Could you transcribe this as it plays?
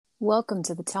Welcome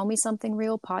to the Tell Me Something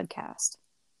Real podcast.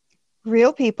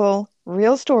 Real people,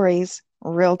 real stories,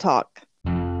 real talk.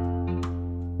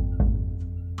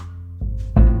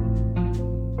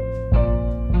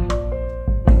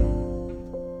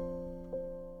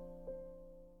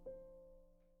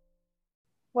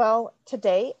 Well,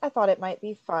 today I thought it might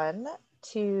be fun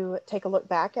to take a look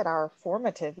back at our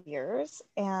formative years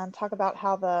and talk about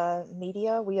how the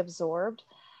media we absorbed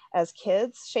as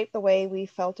kids shaped the way we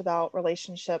felt about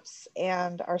relationships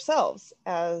and ourselves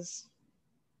as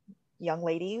young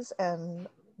ladies and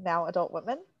now adult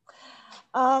women.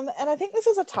 And I think this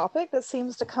is a topic that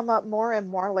seems to come up more and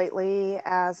more lately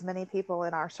as many people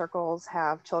in our circles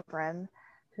have children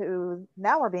who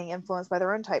now are being influenced by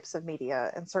their own types of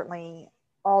media, and certainly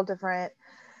all different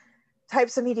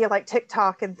types of media like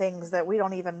TikTok and things that we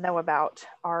don't even know about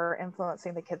are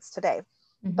influencing the kids today.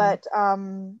 Mhm.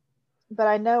 But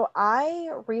I know I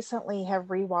recently have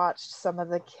rewatched some of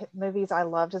the movies I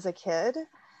loved as a kid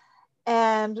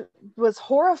and was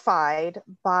horrified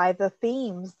by the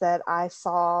themes that I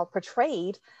saw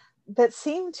portrayed that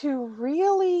seemed to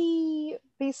really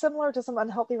be similar to some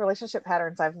unhealthy relationship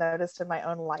patterns I've noticed in my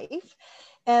own life.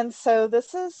 And so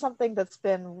this is something that's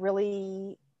been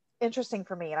really interesting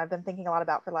for me and I've been thinking a lot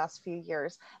about for the last few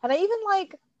years. And I even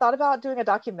thought about doing a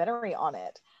documentary on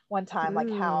it one time, like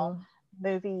how Ooh.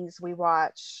 movies we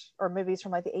watch or movies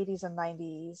from like the 80s and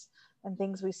 90s and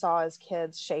things we saw as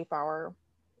kids shape our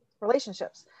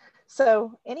relationships.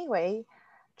 So anyway,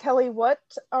 Kelly, what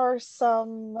are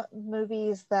some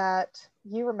movies that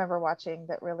you remember watching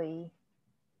that really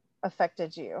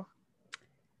affected you?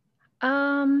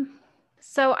 Um,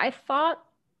 so I thought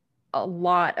a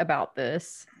lot about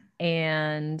this,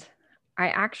 and I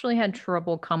actually had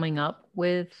trouble coming up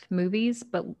with movies,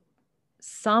 but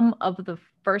some of the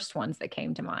first ones that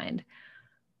came to mind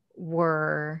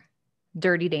were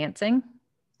Dirty Dancing.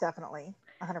 Definitely,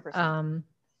 100%. Um,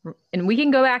 and we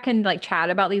can go back and chat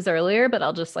about these earlier, but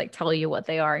I'll just tell you what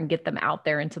they are and get them out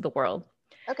there into the world.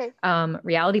 Okay,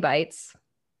 Reality Bites,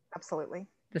 absolutely.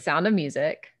 The Sound of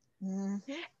Music.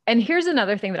 Mm-hmm. And here's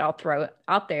another thing that I'll throw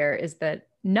out there is that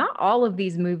not all of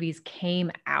these movies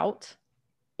came out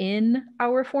in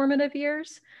our formative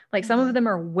years. Like some Mm-hmm. of them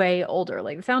are way older,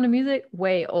 like The Sound of Music,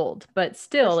 way old, but For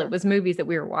still it sure. was movies that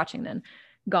we were watching then.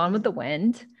 Gone with Mm-hmm. the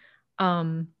Wind.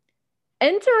 Um,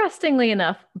 Interestingly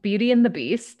enough, Beauty and the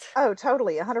Beast, Oh,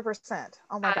 totally, 100%.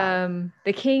 Oh my God.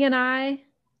 The King and I,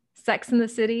 Sex and the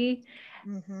City.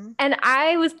 Mm-hmm. And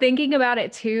I was thinking about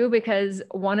it too, because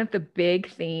one of the big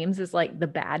themes is like the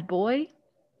bad boy.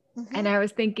 And Mm-hmm. I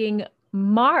was thinking,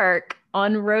 Mark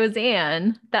on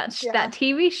Roseanne, that Yeah.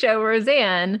 TV show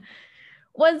Roseanne,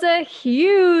 was a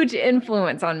huge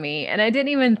influence on me. And I didn't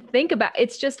even think about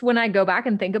it's just when I go back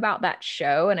and think about that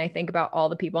show and I think about all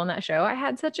the people on that show, I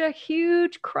had such a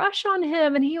huge crush on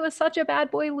him and he was such a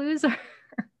bad boy loser.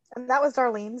 And that was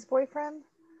Darlene's boyfriend?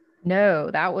 No,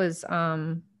 that was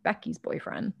Becky's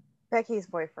boyfriend. Becky's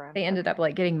boyfriend. They ended up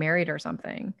Okay. getting married or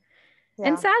something.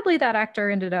 And Yeah. sadly that actor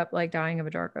ended up dying of a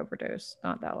drug overdose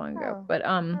not that long ago, Oh, but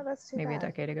oh, that's too maybe a bad.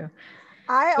 decade ago.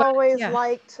 I But always yeah,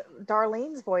 liked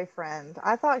Darlene's boyfriend.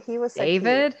 I thought he was so cute.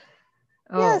 David.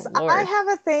 Yes, Oh I Lord. have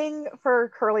a thing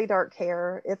for curly dark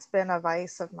hair. It's been a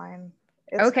vice of mine.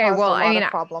 It's Okay, caused well, a I lot mean, of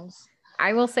problems.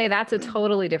 I will say that's a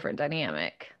totally different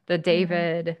dynamic. The Hmm.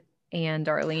 David and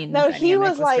Darlene No, he dynamic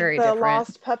was was like very the different.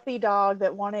 lost puppy dog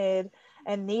that wanted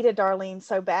and needed Darlene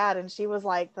so bad, and she was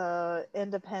like the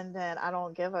independent, I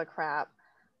don't give a crap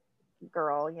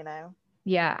girl, you know?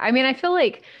 Yeah, I mean, I feel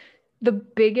like the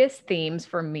biggest themes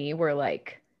for me were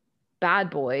bad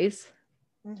boys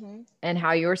Hmm. and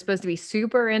how you were supposed to be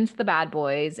super into the bad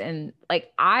boys. And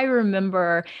I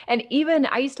remember, and even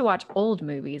I used to watch old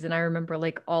movies and I remember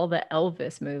all the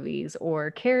Elvis movies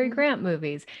or Cary Hmm. Grant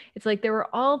movies. It's like there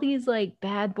were all these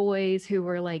bad boys who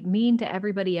were mean to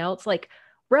everybody else, like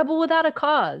rebel without a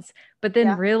cause, but then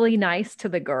Yeah. really nice to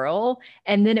the girl.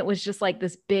 And then it was just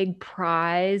this big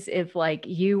prize if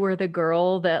you were the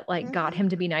girl that got Hmm. him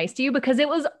to be nice to you, because it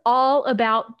was all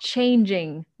about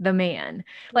changing the man.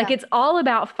 Yeah. It's all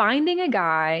about finding a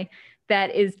guy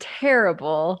that is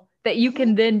terrible that you Hmm.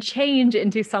 can then change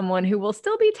into someone who will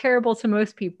still be terrible to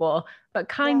most people, but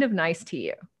kind Yeah. of nice to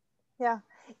you. Yeah.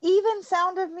 Even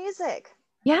Sound of Music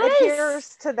Yes.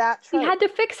 adheres to that She had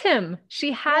trope. to fix him.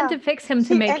 She had Yeah. to fix him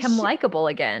to She make and him she likable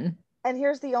again. and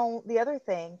here's the other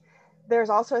thing.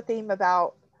 There's also a theme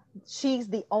about she's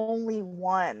the only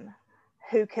one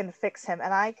who can fix him.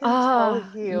 And I can tell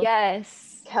Ah, you,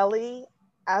 yes. Kelly,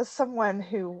 as someone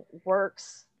who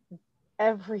works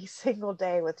every single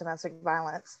day with domestic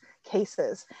violence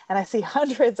cases, and I see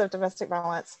hundreds of domestic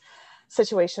violence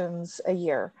situations a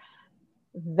year,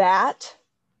 that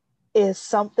is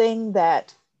something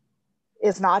that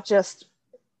is not just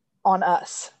on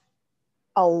us.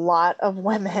 A lot of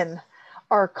women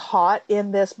are caught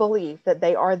in this belief that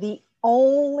they are the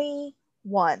only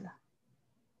one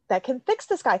that can fix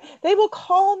this guy. They will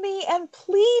call me and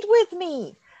plead with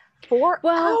me for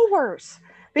Well, hours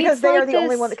because it's they are like the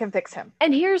only one that this. can fix him.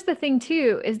 And here's the thing,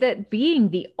 too, is that being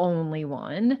the only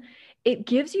one, it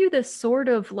gives you this sort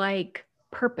of like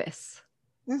purpose.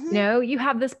 You Mm-hmm. know, you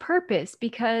have this purpose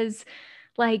because,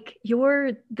 like,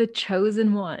 you're the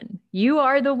chosen one. You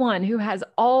are the one who has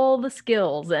all the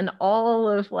skills and all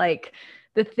of like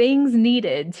the things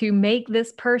needed to make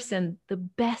this person the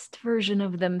best version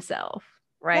of themselves,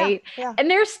 Yeah, right? yeah. And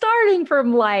they're starting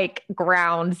from like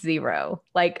ground zero,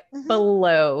 like Mm-hmm.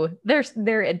 below.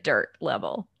 They're at dirt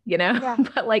level, you know? Yeah.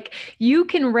 But like you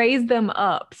can raise them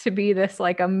up to be this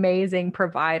like amazing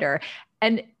provider.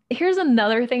 And here's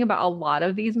another thing about a lot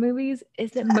of these movies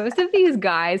is that most of these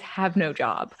guys have no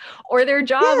job, or their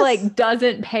job Yes. like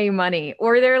doesn't pay money,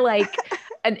 or they're like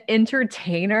an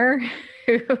entertainer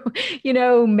who, you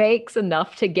know, makes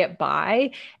enough to get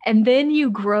by. And then you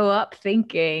grow up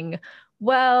thinking,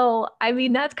 well, I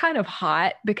mean, that's kind of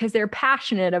hot because they're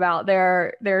passionate about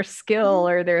their skill Mm-hmm.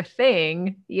 or their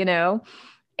thing, you know?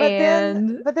 but then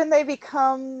And but then they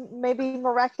become maybe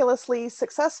miraculously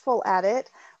successful at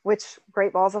it, which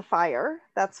Great Balls of Fire,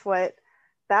 that's what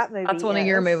that that's movie one of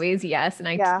your is. movies, yes. And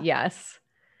Yeah. yes.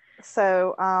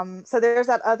 So there's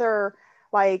that other,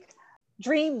 like,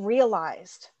 dream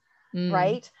realized, Mm.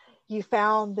 right? You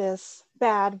found this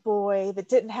bad boy that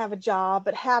didn't have a job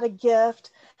but had a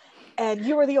gift, and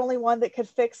you were the only one that could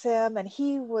fix him, and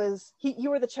you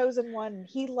were the chosen one, and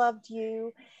he loved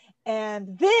you.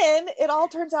 And then it all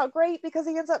turns out great because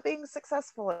he ends up being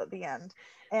successful at the end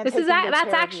and taking good That's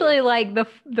care of you. actually like the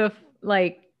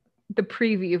like the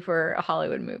preview for a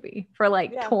Hollywood movie for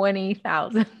like Yeah.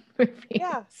 20,000 movies.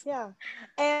 Yeah, yeah.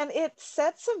 And it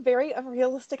sets some very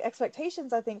unrealistic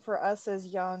expectations, I think, for us as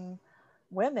young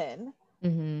women,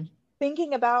 Mm-hmm.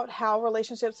 thinking about how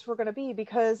relationships were going to be.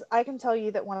 Because I can tell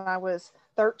you that when I was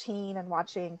 13 and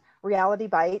watching Reality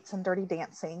Bites and Dirty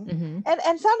Dancing Mm-hmm.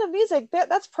 and Sound of Music,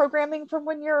 that's programming from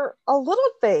when you're a little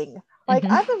thing. Like,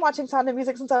 Mm-hmm. I've been watching Sound of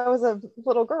Music since I was a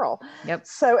little girl. Yep.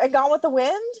 So, and Gone with the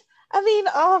Wind, I mean,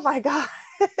 oh my God,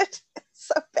 it's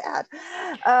so bad.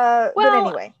 But Well,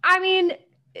 anyway. I mean,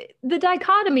 the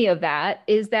dichotomy of that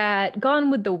is that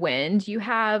Gone with the Wind, you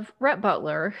have Rhett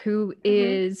Butler, who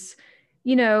Mm-hmm, is,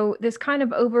 you know, this kind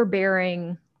of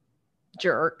overbearing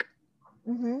jerk.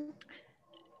 mm-hmm.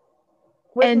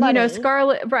 With And, you know, money.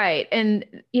 Scarlett, right. And,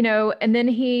 you know, and then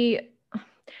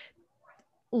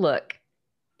look,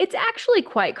 it's actually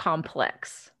quite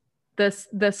complex.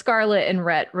 The Scarlett and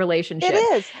Rhett It relationship.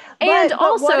 is, And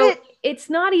but what also, it it's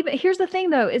not even, here's the thing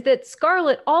though, is that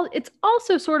Scarlett all it's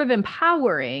also sort of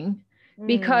empowering mm,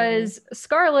 because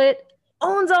Scarlett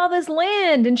owns all this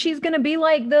land and she's going to be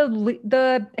like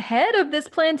the head of this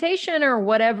plantation or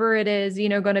whatever it is, you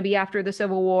know, going to be after the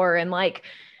Civil War. And like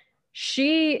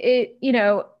you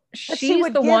know, but she she's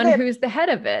would the give one it who's the head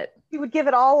of it. she would give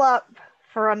it all up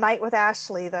for a night with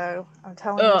Ashley, though. I'm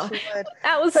telling you, Ugh, she would.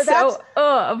 that was So that's so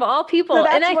of all so people.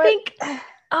 And that's I what think,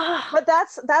 oh, but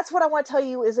that's what I want to tell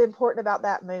you is important about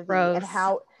that movie, and gross.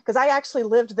 how, because I actually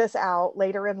lived this out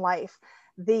later in life.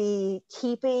 The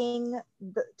keeping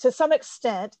to some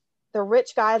extent, the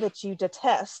rich guy that you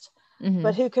detest,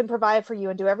 but Hmm. who can provide for you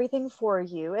and do everything for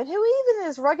you, and who even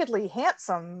is ruggedly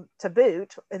handsome to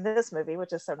boot in this movie,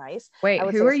 which is so nice. I Wait,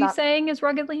 would who say are it's you not saying is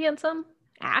ruggedly handsome?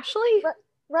 Ashley?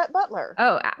 Rhett Butler.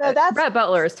 Oh, No, that's Brett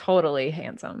Butler is totally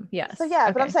handsome. so Yes. yeah.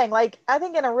 But I'm Okay. saying, like, I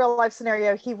think in a real life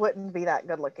scenario, he wouldn't be that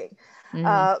good looking.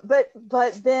 Hmm.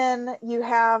 But then you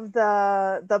have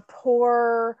the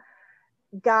poor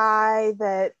guy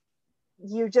that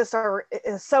you just are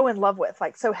is so in love with,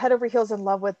 like so head over heels in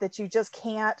love with, that you just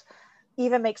can't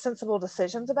even make sensible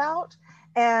decisions about.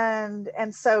 And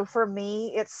so for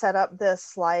me, it set up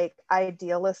this like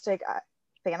idealistic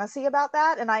fantasy about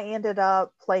that, and I ended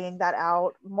up playing that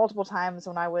out multiple times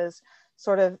when I was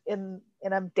sort of in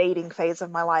a dating phase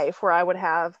of my life, where I would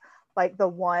have like the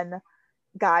one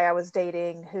guy I was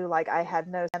dating who, like, I had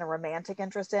no kind of romantic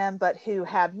interest in, but who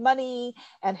had money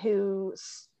and who,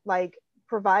 like,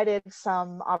 provided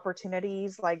some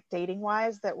opportunities, like dating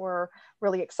wise, that were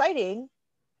really exciting.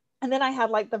 And then I had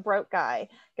like the broke guy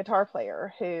guitar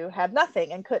player who had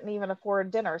nothing and couldn't even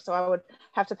afford dinner, so I would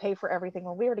have to pay for everything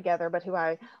when we were together, but who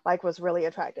I like was really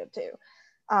attracted to.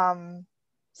 um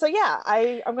So yeah,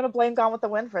 I'm going to blame Gone with the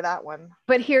Wind for that one.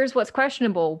 But here's what's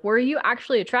questionable. Were you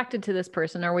actually attracted to this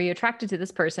person, or were you attracted to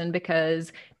this person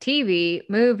because TV,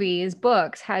 movies,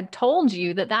 books had told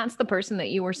you that that's the person that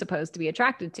you were supposed to be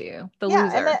attracted to, the Yeah,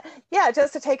 and loser? that, yeah,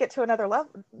 just to take it to another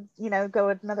level, go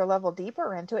another level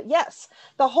deeper into it. Yes,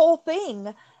 the whole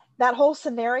thing, that whole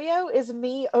scenario is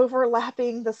me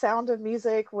overlapping The Sound of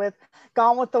Music with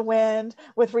Gone with the Wind,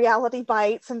 with Reality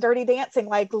Bites and Dirty Dancing,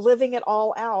 like living it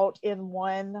all out in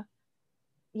one,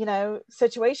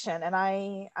 situation. And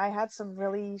I had some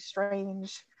really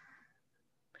strange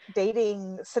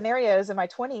dating scenarios in my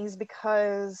 20s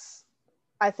because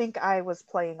I think I was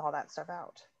playing all that stuff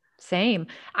out. Same.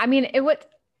 I mean,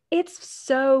 it's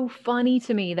so funny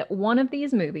to me that one of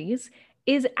these movies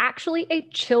is actually a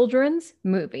children's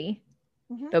movie,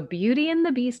 Mm-hmm. the Beauty and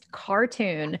the Beast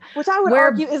cartoon, Which I would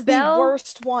argue where is the Belle,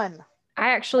 worst one. I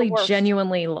The actually worst.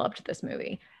 genuinely loved this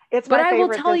movie. It's But But my I will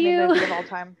favorite tell Disney you, movie of all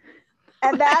time.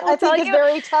 And that I will I tell think is you,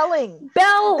 very telling.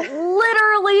 Belle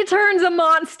literally turns a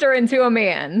monster into a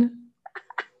man.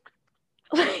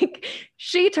 Like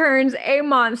she turns a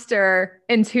monster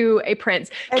into a prince.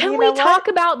 And Can you we know talk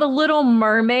what? about the Little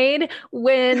Mermaid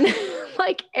when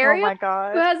like Oh Ariel, my who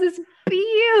God. has this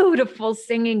beautiful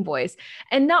singing voice.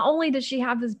 And not only does she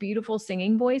have this beautiful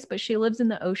singing voice, but she lives in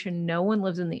the ocean. No one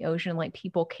lives in the ocean. Like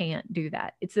people can't do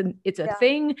that. It's a Yeah.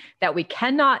 thing that we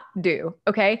cannot do.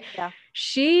 Okay. Yeah.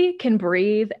 She can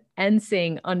breathe and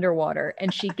sing underwater,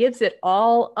 and she gives it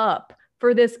all up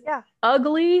for this Yeah.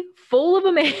 ugly fool of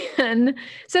a man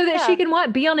so that she Yeah. can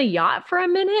what, be on a yacht for a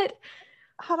minute.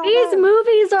 I don't These know.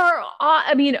 movies are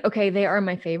I mean, okay, they are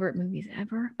my favorite movies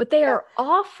ever, but they Yeah. are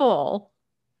awful.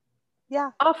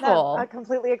 Yeah. No, I Awful.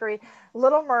 completely agree.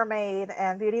 Little Mermaid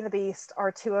and Beauty and the Beast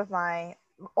are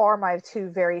my two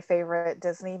very favorite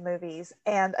Disney movies.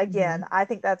 And Mm-hmm. again, I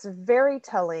think that's very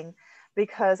telling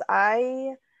because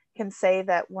I can say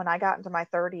that when I got into my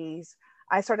 30s,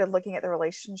 I started looking at the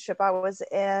relationship I was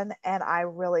in and I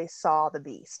really saw the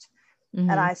beast. And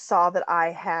Mm-hmm. I saw that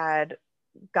I had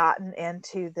gotten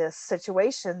into this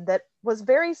situation that was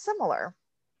very similar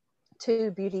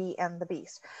to Beauty and the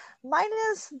Beast,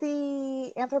 minus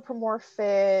the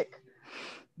anthropomorphic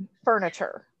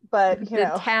furniture. But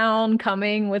The town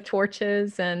coming with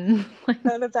torches and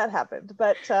none of that happened.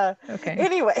 But okay.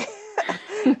 anyway,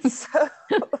 so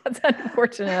That's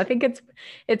unfortunate. I think it's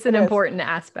it an is. important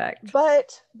aspect.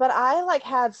 But I like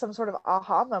had some sort of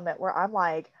aha moment where I'm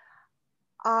like,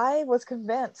 I was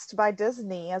convinced by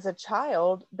Disney as a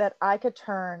child that I could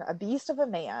turn a beast of a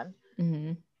man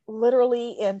Mm-hmm.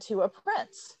 literally into a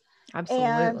prince. And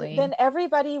Absolutely. then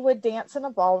everybody would dance in a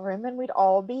ballroom and we'd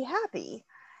all be happy.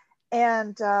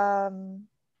 And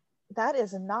that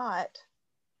is not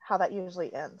how that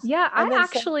usually ends. Yeah, I And then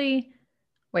actually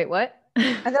wait, what?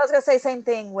 and I was gonna say same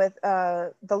thing with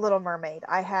the Little Mermaid.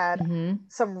 I had Mm-hmm.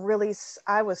 some really.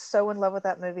 I was so in love with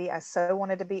that movie. I so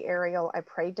wanted to be Ariel. I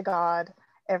prayed to God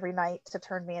every night to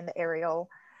turn me into Ariel,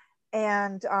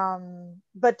 and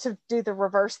but to do the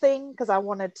reverse thing because I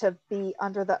wanted to be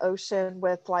under the ocean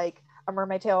with like a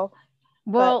mermaid tail.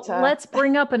 Well, But let's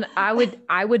bring up an I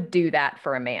would do that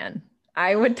for a man.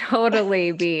 I would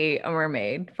totally be a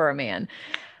mermaid for a man.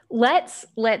 Let's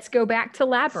go back to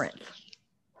Labyrinth.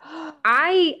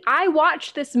 I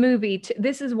watched this movie.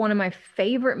 This is one of my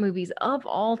favorite movies of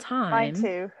all mine time.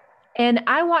 too. And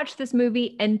I watched this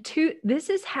movie and this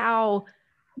is how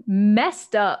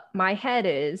messed up my head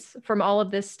is from all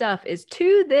of this stuff is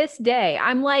to this day.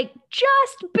 I'm like,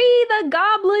 just be the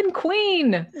Goblin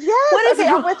Queen. Yes. What is Okay,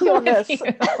 I'm with you wrong on with this.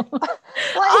 you?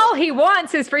 Like All he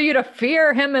wants is for you to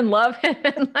fear him and love him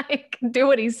and like do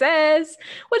what he says.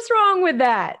 What's wrong with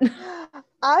that?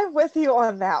 I'm with you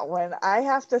on that one. I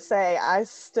have to say,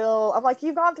 I'm like,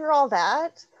 you've gone through all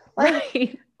that? Like,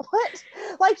 Right. what?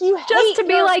 Like, you Just hate to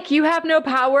be your, like, you have no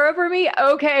power over me.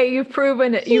 Okay, you've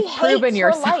proven it. she You've proven hates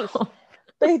her life. yourself.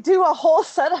 They do a whole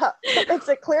setup that makes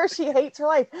it clear she hates her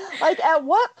life. Like, at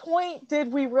what point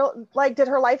did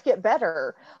her life get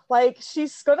better? Like,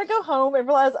 she's gonna go home and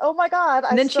realize, oh my God, I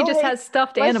And then she still just hate has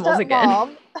stuffed my animals again.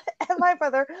 stepmom and my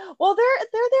brother. Well, they're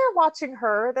there watching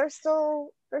her. They're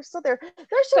still there.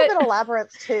 There should have But been a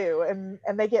labyrinth too,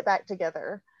 and they get back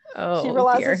together. She oh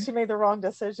realizes dear. she made the wrong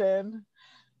decision.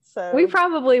 We So,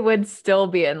 probably would still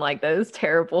be in like those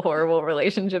terrible, horrible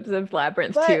relationships if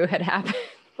Labyrinth but 2 had happened.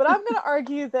 but I'm gonna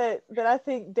argue that I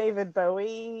think David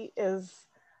Bowie is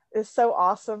so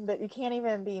awesome that you can't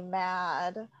even be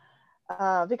mad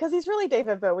because he's really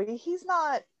David Bowie. He's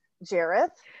not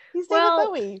Jareth. He's David Well,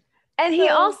 Bowie. and he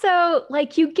So also,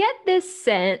 like, you get this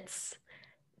sense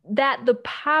that the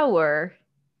power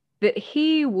that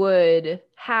he would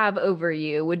have over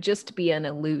you would just be an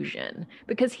illusion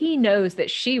because he knows that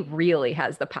she really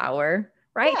has the power,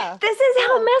 right? Yeah. This is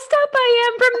how Yeah. messed up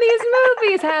I am from these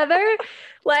movies, Heather.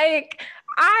 Like,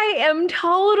 I am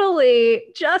totally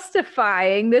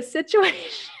justifying this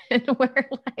situation where,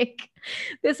 like,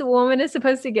 this woman is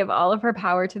supposed to give all of her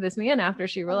power to this man after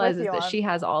she I'm with realizes you that on she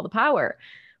has all the power.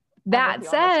 I'm with That you on this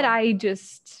said,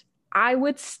 one. I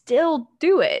would still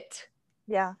do it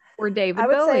Yeah. for I David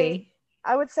would say Bowie.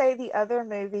 I would say the other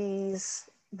movies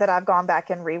that I've gone back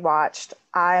and rewatched,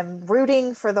 I'm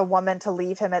rooting for the woman to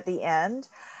leave him at the end,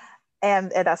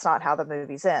 and that's not how the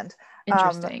movies end. Um,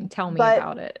 Interesting. Tell me but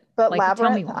about it. but Like, tell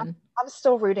me Labyrinth, one. I'm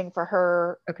still rooting for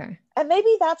her, Okay. and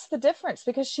maybe that's the difference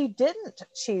because she didn't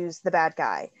choose the bad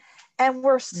guy, and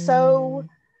we're so Mm,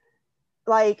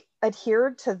 like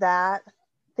adhered to that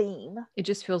theme. it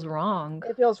just feels wrong.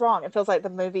 It feels wrong. It feels like the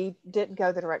movie didn't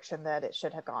go the direction that it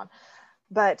should have gone.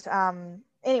 But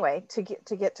anyway, to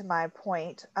get to my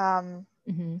point,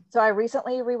 Hmm. so I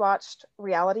recently rewatched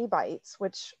Reality Bites,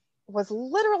 which was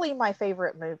literally my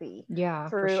favorite movie Yeah,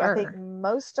 for through I think sure.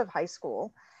 most of high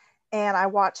school, and I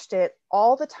watched it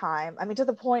all the time. I mean, to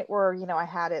the point where I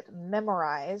had it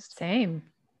memorized, Same.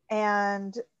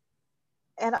 and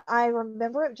I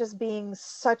remember it just being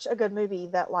such a good movie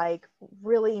that like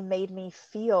really made me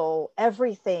feel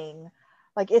everything.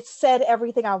 Like it said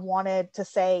everything I wanted to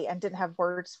say and didn't have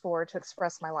words for to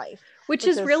express my life, Which which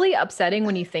is is really upsetting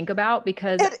when you think about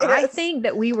because it I is. think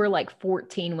that we were like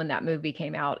 14 when that movie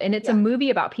came out. And it's a Yeah.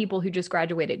 movie about people who just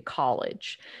graduated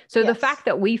college. So the Yes. fact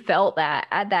that we felt that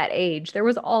at that age, there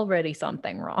was already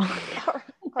something wrong.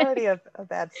 Already a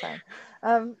bad sign.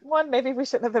 One, maybe we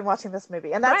shouldn't have been watching this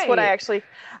movie. And that's what Right.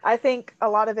 I think a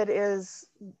lot of it is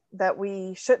that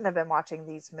we shouldn't have been watching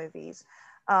these movies.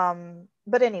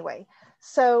 But anyway,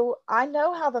 so I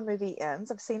know how the movie ends.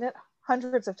 I've seen it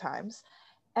hundreds of times.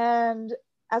 And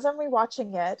as I'm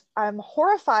rewatching it, I'm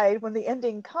horrified when the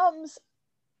ending comes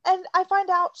and I find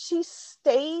out she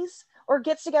stays or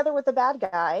gets together with the bad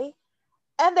guy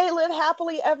and they live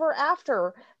happily ever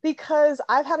after, because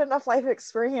I've had enough life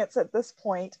experience at this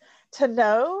point to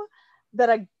know that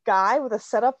a guy with a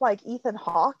setup like Ethan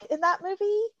Hawke in that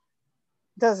movie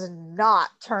does not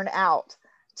turn out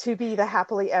to be the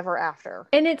happily ever after.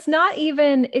 And it's not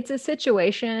even, it's a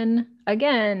situation,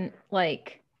 again,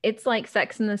 like it's like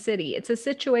Sex in the City. It's a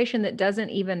situation that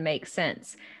doesn't even make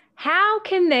sense. How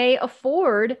can they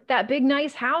afford that big,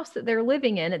 nice house that they're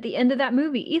living in at the end of that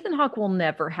movie? Ethan Hawke will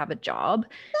never have a job.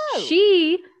 No,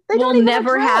 She they will don't even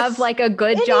never have address like a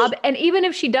good job. any. And even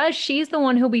if she does, she's the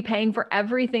one who'll be paying for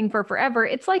everything for forever.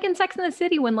 It's like in Sex in the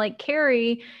City when like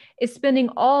Carrie is spending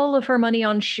all of her money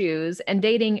on shoes and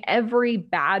dating every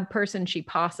bad person she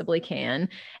possibly can.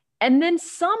 And then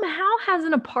somehow has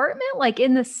an apartment like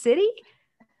in the city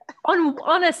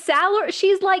on a salary.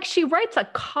 She's like, she writes a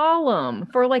column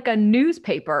for like a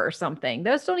newspaper or something.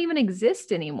 Those don't even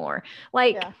exist anymore.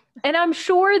 Like, Yeah, and I'm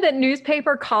sure that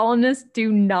newspaper columnists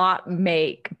do not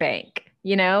make bank,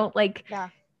 like yeah,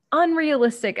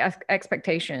 unrealistic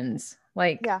expectations.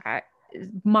 Like, yeah,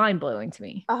 mind blowing to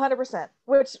me. 100%.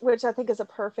 Which I think is a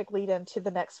perfect lead into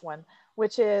the next one,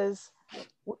 which is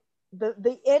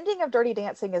the ending of Dirty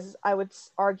Dancing is, I would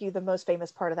argue, the most famous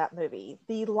part of that movie.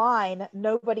 The line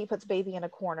 "Nobody puts baby in a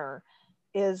corner"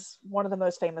 is one of the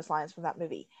most famous lines from that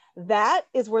movie. That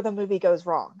is where the movie goes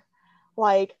wrong.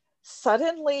 Like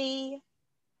suddenly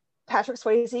Patrick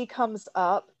Swayze comes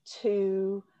up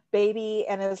to baby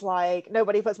and is like,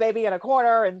 "Nobody puts baby in a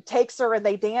corner," and takes her and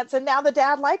they dance, and now the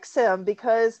dad likes him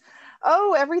because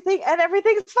everything's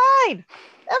fine.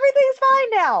 Everything's fine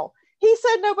now. He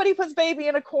said nobody puts baby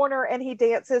in a corner, and he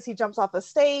dances, he jumps off a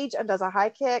stage and does a high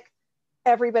kick.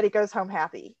 Everybody goes home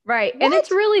happy. Right. And it's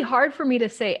What? really hard for me to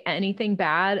say anything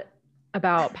bad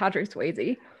about Patrick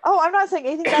Swayze. Oh, I'm not saying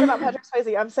anything bad about Patrick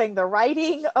Swayze. I'm saying the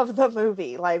writing of the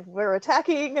movie. Like, we're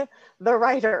attacking the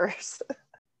writers.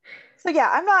 So yeah,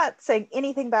 I'm not saying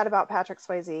anything bad about Patrick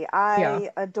Swayze. Yeah. I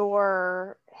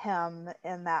adore him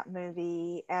in that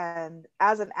movie, and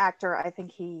as an actor, I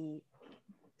think he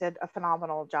did a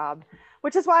phenomenal job,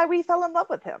 which is why we fell in love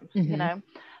with him, Mm-hmm.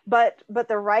 But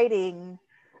the writing,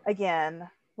 again,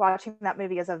 watching that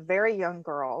movie as a very young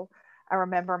girl, I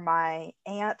remember my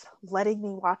aunt letting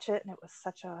me watch it, and it was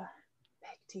such a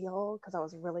big deal because I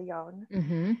was really young.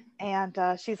 Mm-hmm.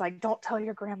 And she's like, "Don't tell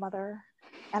your grandmother."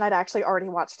 And I'd actually already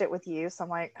watched it with you, so I'm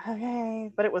like,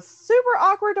 okay. But it was super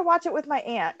awkward to watch it with my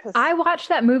aunt because, I watched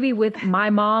that movie with my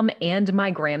mom and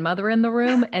my grandmother in the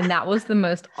room, and that was the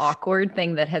most awkward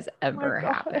thing that has oh my ever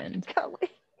god, happened. Kelly,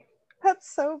 that's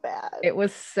so bad. It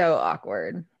was so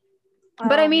awkward.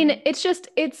 But I mean, Um,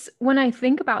 it's when I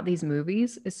think about these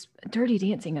movies, it's Dirty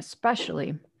Dancing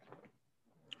especially,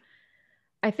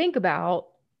 I think about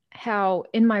how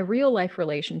in my real life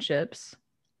relationships,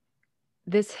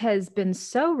 this has been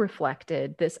so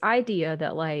reflected, this idea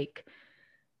that like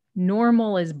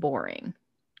normal is boring,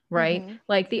 right? mhm,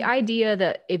 Like the mhm. idea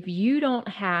that if you don't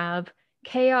have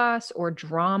chaos or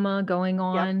drama going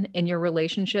Yep. on in your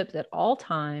relationships at all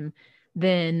time,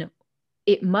 then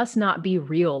it must not be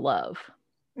real love,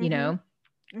 you Mhm, know?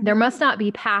 There mhm. must not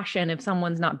be passion if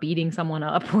someone's not beating someone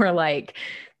up or like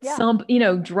Yeah. some,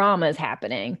 drama is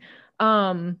happening.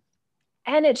 Um,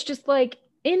 and it's just like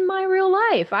in my real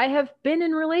life, I have been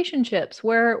in relationships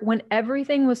where when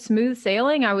everything was smooth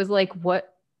sailing, I was like,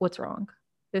 what's wrong?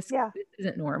 Yeah. This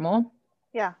isn't normal,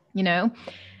 Yeah. you know?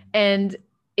 And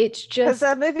it's Because just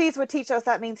the movies would teach us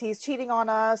that means he's cheating on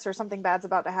us or something bad's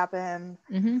about to happen.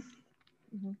 mhm.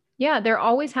 Mhm, Yeah, there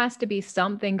always has to be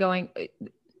something going,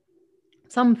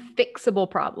 some fixable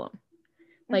problem.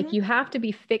 Like mhm, you have to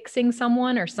be fixing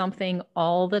someone or something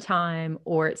all the time,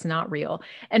 or it's not real.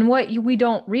 And we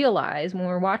don't realize when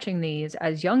we're watching these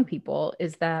as young people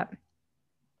is that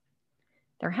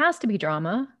there has to be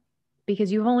drama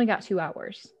because you've only got 2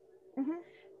 hours. mhm.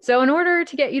 So, in order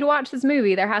to get you to watch this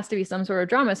movie, there has to be some sort of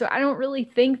drama. So, I don't really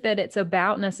think that it's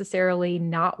about necessarily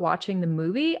not watching the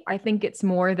movie. I think it's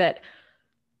more that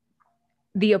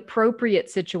the appropriate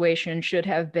situation should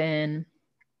have been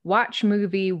watch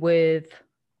movie with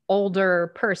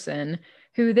older person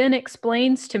who then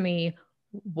explains to me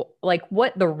like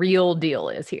what the real deal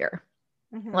is here.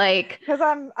 Like, Because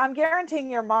I'm guaranteeing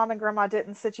your mom and grandma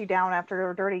didn't sit you down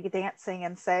after Dirty Dancing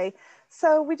and say,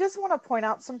 "So we just want to point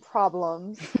out some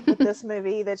problems with this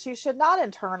movie that you should not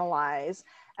internalize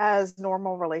as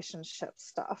normal relationship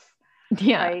stuff."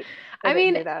 yeah. Right? They I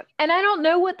didn't mean, do that. and I don't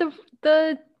know what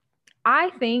the I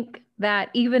think that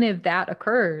even if that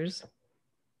occurs,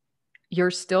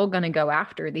 you're still going to go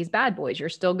after these bad boys. You're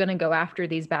still going to go after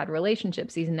these bad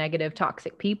relationships, these negative,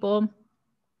 toxic people,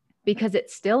 because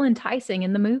it's still enticing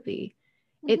in the movie.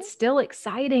 Hmm. It's still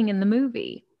exciting in the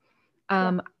movie.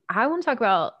 Yeah. I want to talk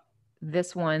about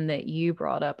this one that you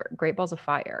brought up, Great Balls of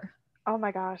Fire. Oh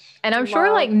my gosh, And I'm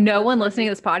sure like love no this one listening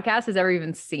to movie. this podcast has ever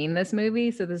even seen this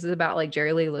movie. So this is about like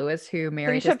Jerry Lee Lewis who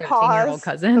So you married his should 13-year-old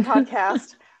pause the cousin.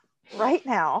 podcast right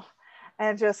now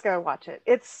and just go watch it.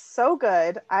 It's so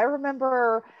good. I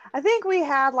remember, I think we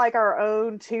had like our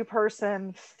own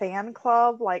two-person fan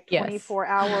club, like Yes.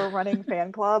 24-hour running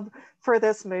fan club for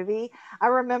this movie. I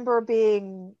remember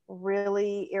being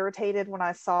really irritated when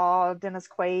I saw Dennis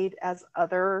Quaid as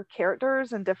other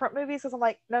characters in different movies because I'm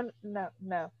like, no, no,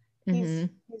 no. He's Hmm.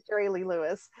 he's Jerry Lee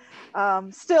Lewis.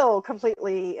 Still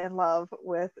completely in love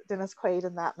with Dennis Quaid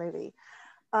in that movie.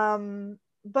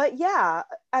 But yeah,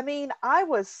 I mean, I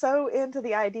was so into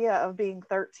the idea of being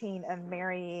 13 and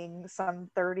marrying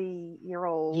some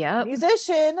 30-year-old Yep.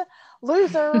 musician,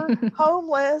 loser,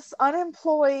 homeless,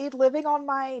 unemployed, living on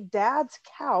my dad's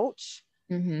couch,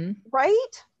 Hmm.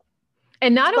 right?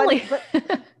 And not But only but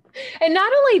and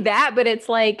not only that, but it's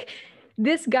like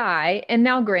this guy, and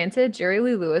now granted, Jerry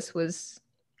Lee Lewis was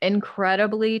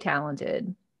incredibly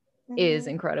talented, is mhm,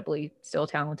 incredibly still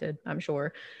talented, I'm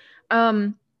sure.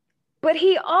 Um, but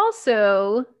he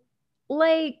also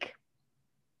like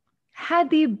had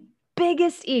the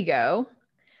biggest ego,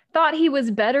 thought he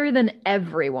was better than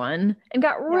everyone, and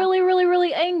got yeah. really, really,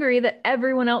 really angry that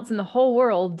everyone else in the whole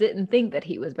world didn't think that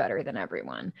he was better than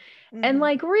everyone. And Mhm,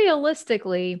 like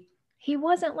realistically, he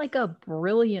wasn't like a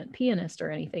brilliant pianist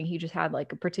or anything. He just had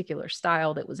like a particular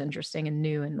style that was interesting and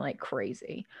new and like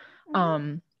crazy. mhm.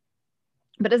 Um,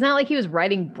 but it's not like he was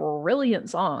writing brilliant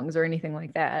songs or anything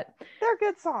like that. They're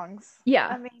good songs. Yeah.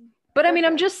 I mean, But I they're mean,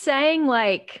 I'm good. just saying,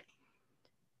 like,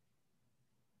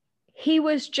 he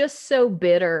was just so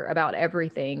bitter about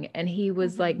everything. And he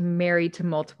was like Mhm. married to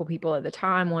multiple people at the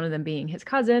time, one of them being his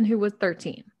cousin who was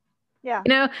 13, Yeah. you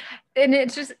know? And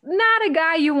it's just not a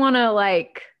guy you want to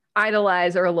like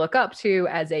idolize or look up to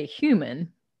as a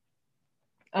human.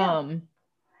 Yeah. Um,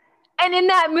 and in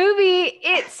that movie,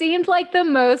 it seemed like the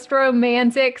most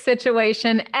romantic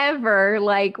situation ever.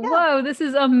 Like, Yeah. whoa, this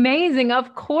is amazing.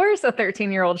 Of course, a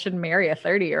 13-year-old should marry a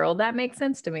 30-year-old. That makes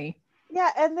sense to me.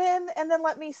 Yeah, and then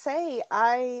let me say,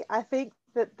 I think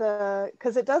that the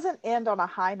because it doesn't end on a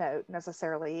high note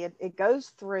necessarily. It goes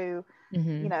through,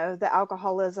 Hmm. the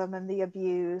alcoholism and the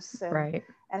abuse Right.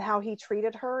 and how he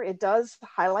treated her. It does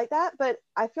highlight that, but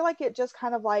I feel like it just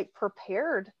kind of like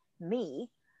prepared me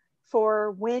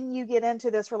for when you get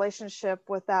into this relationship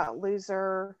with that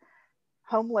loser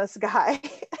homeless guy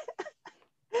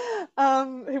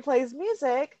who plays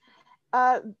music,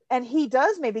 uh, and he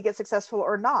does maybe get successful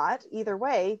or not, either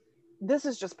way, this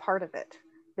is just part of it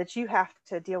that you have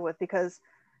to deal with, because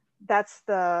that's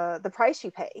the price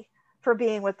you pay for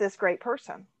being with this great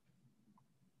person.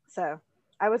 So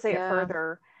I would say it Yeah.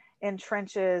 further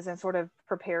entrenches and sort of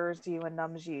prepares you and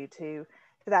numbs you to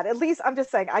that. At least I'm just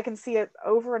saying I can see it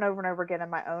over and over and over again in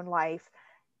my own life.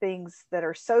 Things that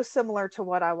are so similar to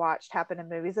what I watched happen in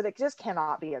movies that it just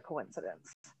cannot be a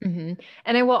coincidence. Hmm.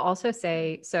 And I will also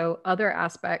say, so other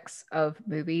aspects of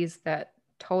movies that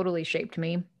totally shaped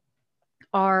me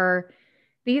are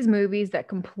these movies that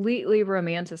completely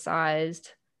romanticized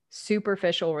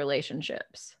superficial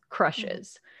relationships, Mm-hmm.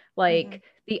 crushes. Mm-hmm. Like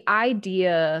the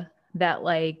idea that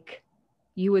like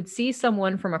you would see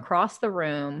someone from across the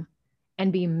room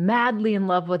and be madly in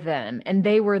love with them and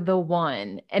they were the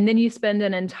one. And then you spend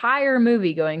an entire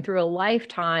movie going through a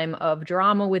lifetime of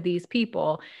drama with these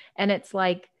people and it's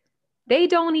like they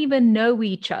don't even know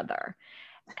each other.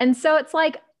 And so it's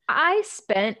like I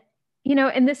spent,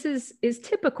 and this is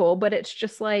typical, but it's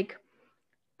just like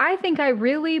I think I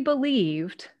really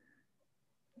believed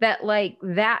that like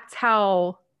that's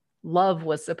how love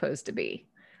was supposed to be.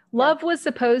 Yeah. Love was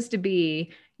supposed to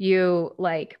be you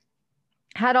like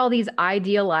had all these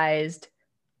idealized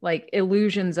like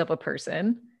illusions of a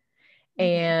person Mm-hmm.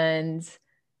 and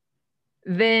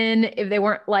then if they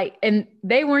weren't like and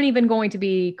they weren't even going to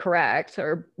be correct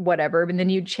or whatever, and then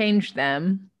you change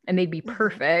them and they'd be Mm-hmm.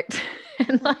 perfect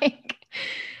and Mm-hmm. like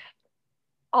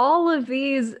all of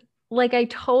these, like I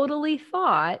totally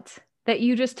thought that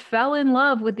you just fell in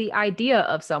love with the idea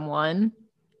of someone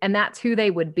and that's who they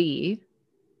would be,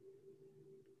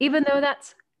 even Mm-hmm. though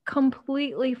that's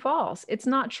completely false. It's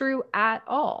not true at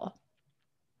all.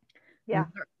 Yeah.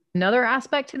 Another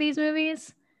aspect to these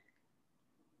movies,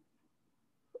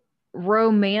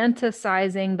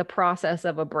 romanticizing the process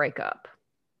of a breakup.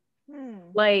 I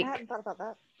Like, hadn't thought about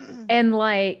that. and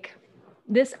like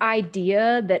this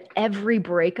idea that every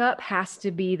breakup has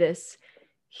to be this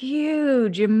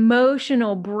huge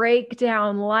emotional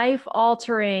breakdown, life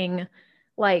altering,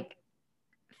 like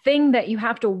thing that you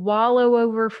have to wallow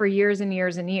over for years and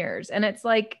years and years. And it's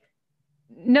like,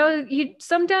 no, you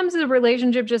sometimes the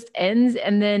relationship just ends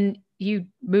and then you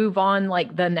move on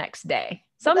like the next day.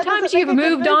 But that Sometimes doesn't make you've a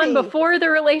good moved on movie. before the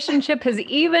relationship has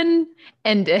even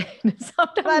ended. That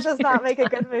Sometimes does you're not make a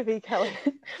good movie, Kelly.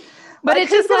 but Like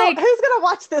it's just like, who's gonna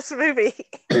watch this movie?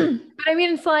 but I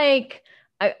mean, it's like,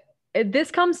 this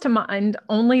comes to mind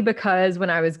only because when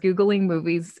I was Googling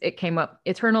movies, it came up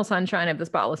Eternal Sunshine of the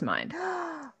Spotless Mind.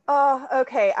 Oh,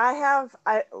 okay. I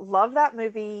love that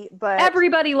movie, but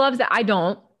Everybody loves it. I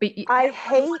don't, but I everyone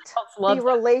hate else the loves it.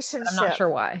 But I'm not relationship. sure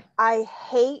why. I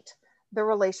hate the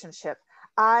relationship.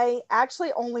 I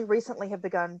actually only recently have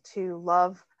begun to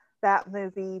love that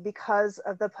movie because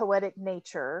of the poetic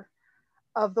nature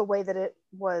of the way that it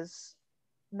was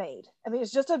made. I mean,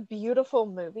 it's just a beautiful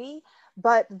movie,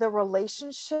 but the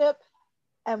relationship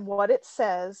and what it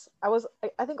says,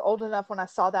 I think old enough when I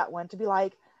saw that one to be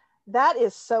like, that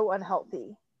is so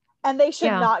unhealthy. And they should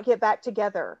Yeah. not get back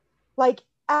together. Like,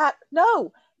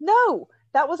 no, no.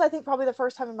 That was, I think, probably the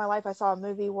first time in my life I saw a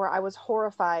movie where I was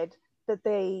horrified that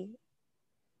they,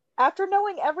 after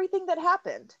knowing everything that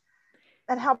happened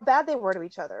and how bad they were to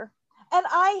each other. And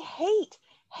I hate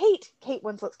Kate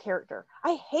Winslet's character.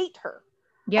 I hate her.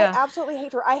 I Yeah. absolutely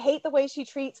hate her. I hate the way she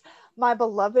treats my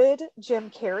beloved Jim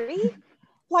Carrey.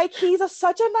 Like he's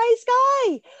such a nice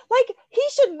guy. Like he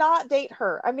should not date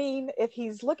her. I mean, if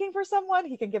he's looking for someone,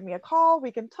 he can give me a call,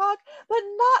 we can talk, but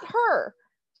not her.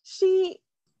 She's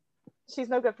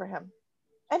no good for him.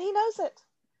 And he knows it.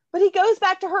 But he goes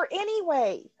back to her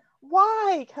anyway.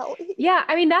 Why, Kelly? Yeah.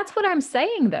 I mean, that's what I'm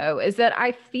saying, though, is that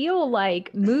I feel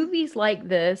like movies like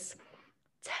this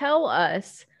tell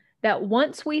us that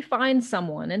once we find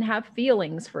someone and have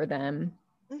feelings for them,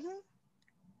 Mm-hmm.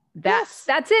 that's Yes.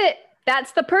 that's it.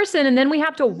 That's the person. And then we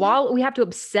have to Mm-hmm. we have to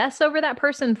obsess over that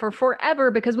person for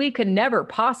forever because we could never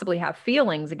possibly have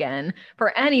feelings again for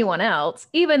Mm-hmm. anyone else,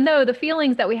 even though the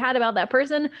feelings that we had about that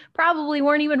person probably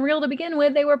weren't even real to begin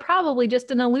with. They were probably just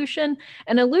an illusion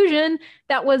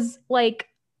that was like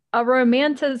a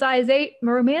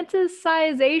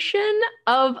romanticization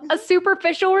of a Mm-hmm.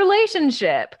 superficial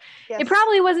relationship. It Yes.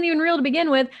 probably wasn't even real to begin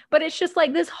with, but it's just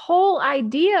like this whole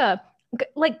idea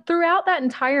like throughout that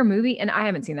entire movie, and I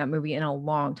haven't seen that movie in a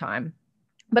long time,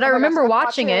 but I Oh my gosh, remember I watch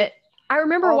watching it it. I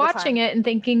remember all the watching time. it and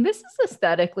thinking, this is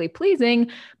aesthetically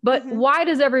pleasing, but Mm-hmm. why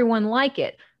does everyone like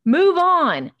it? Move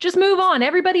on. Just move on.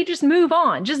 Everybody just move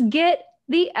on. Just get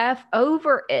the F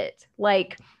over it.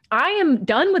 Like, I am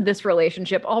done with this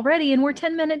relationship already, and we're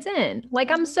 10 minutes in.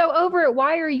 Like, I'm Mm-hmm. so over it.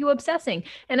 Why are you obsessing?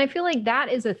 And I feel like that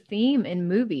is a theme in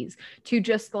movies to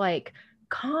just like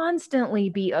constantly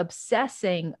be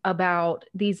obsessing about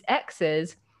these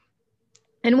exes.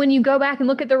 And when you go back and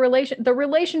look at the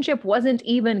relationship wasn't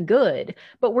even good,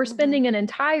 but we're Mm-hmm. spending an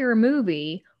entire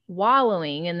movie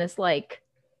wallowing in this like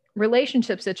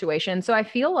relationship situation. So I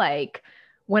feel like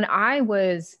when I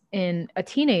was in a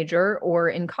teenager or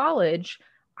in college,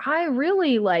 I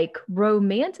really like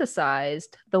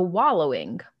romanticized the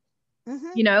wallowing. Mm-hmm.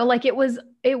 You know, like it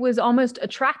was almost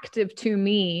attractive to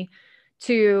me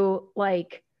to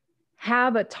like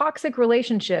have a toxic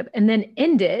relationship and then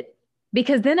end it,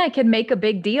 because then I could make a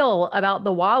big deal about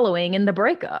the wallowing and the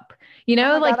breakup. You Oh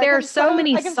know, my God, like there are so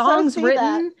many I can so songs see that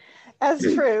written, as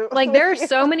true like there with are you.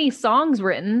 so many songs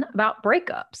written about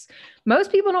breakups.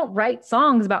 Most people don't write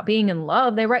songs about being in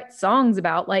love. They write songs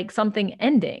about like something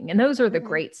ending. And those are the Mm-hmm.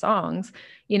 great songs,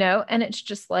 you know? And it's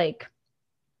just like,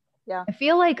 Yeah. I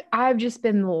feel like I've just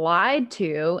been lied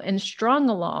to and strung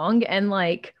along, and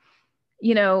like,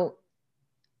 you know,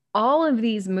 all of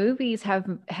these movies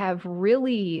have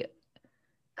really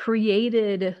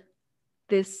created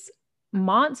this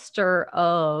monster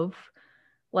of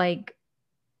like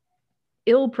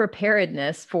ill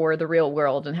preparedness for the real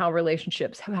world and how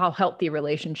healthy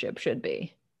relationships should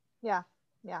be. Yeah.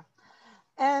 Yeah.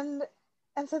 And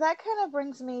so that kind of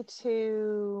brings me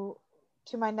to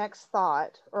my next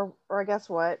thought, or I guess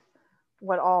what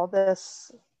all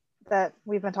this that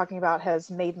we've been talking about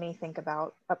has made me think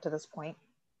about up to this point,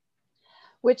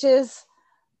 which is,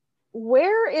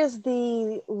 where is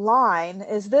the line?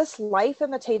 Is this life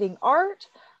imitating art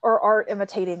or art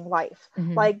imitating life?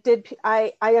 Mm-hmm. Like,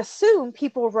 I assume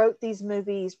people wrote these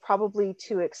movies probably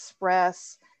to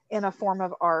express in a form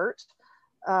of art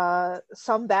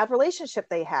some bad relationship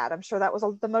they had. I'm sure that was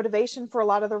the motivation for a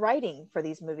lot of the writing for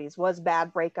these movies, was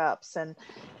bad breakups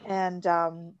and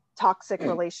toxic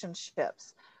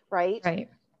relationships, right? Right.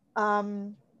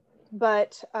 Um,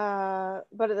 but at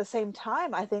the same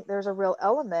time, I think there's a real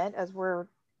element, as we're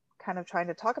kind of trying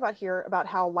to talk about here, about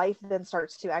how life then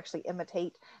starts to actually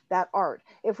imitate that art.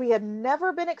 If we had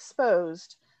never been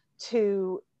exposed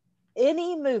to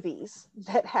any movies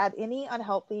that had any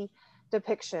unhealthy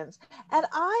depictions, and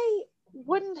I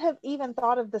wouldn't have even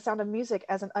thought of The Sound of Music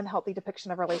as an unhealthy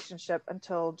depiction of relationship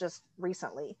until just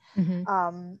recently,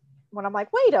 Mm-hmm. when I'm like,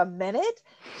 wait a minute,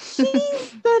 she's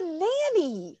the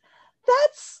nanny.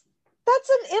 that's that's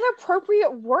an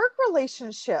inappropriate work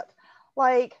relationship.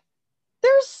 Like,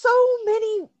 there's so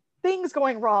many things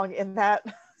going wrong in that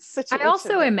I situation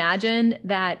also there. imagine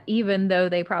that even though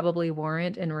they probably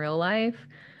weren't in real life,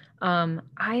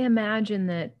 I imagine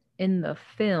that in the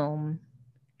film,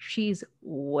 she's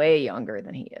way younger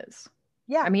than he is.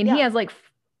 Yeah, I mean, he yeah, has like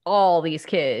all these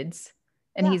kids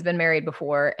and yeah. he's been married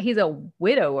before. He's a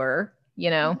widower, you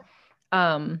know. Mhm.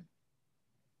 Um,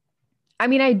 I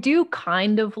mean, I do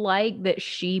kind of like that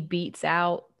she beats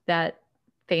out that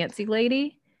fancy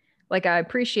lady. Like, I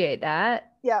appreciate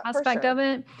that Yeah, for aspect sure. of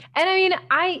it. And I mean,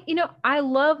 I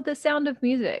love the sound of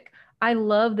music. I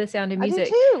love the sound of I do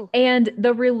music. too. And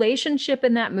the relationship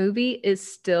in that movie is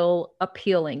still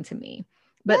appealing to me.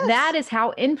 But that Yes. is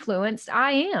how influenced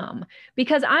I am,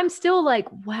 because I'm still like,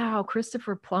 wow,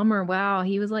 Christopher Plummer, wow,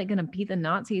 he was like going to beat the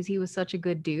Nazis. He was such a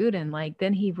good dude. And like,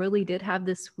 then he really did have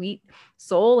this sweet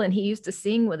soul, and he used to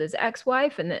sing with his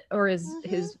ex-wife or Hmm.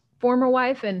 his former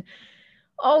wife, and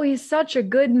oh, he's such a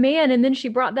good man. And then she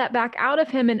brought that back out of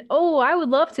him, and oh, I would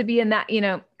love to be in that, you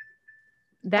know.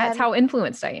 That's And how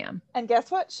influenced I am.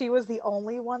 guess what? She was the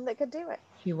only one that could do it.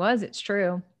 She was, it's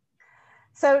true.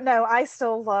 So no, I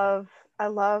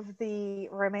love the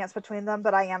romance between them,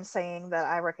 but I am saying that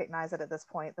I recognize it at this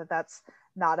point that that's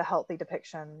not a healthy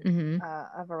depiction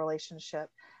Mm-hmm. of a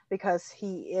relationship, because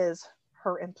he is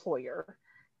her employer,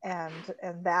 and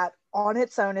that on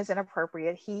its own is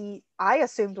inappropriate. He, I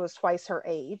assumed, was twice her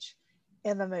age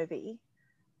in the movie.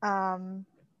 Um,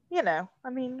 I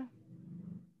mean,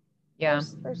 Yeah.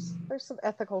 there's some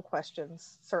ethical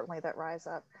questions certainly that rise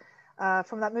up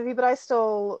from that movie, but I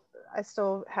still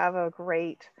have a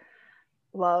great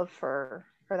love for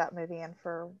that movie and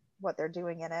for what they're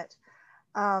doing in it.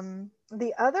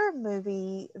 The other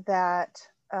movie that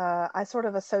I sort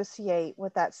of associate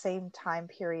with that same time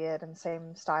period and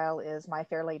same style is My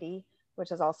Fair Lady,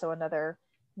 which is also another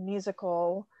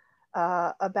musical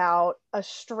about a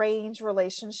strange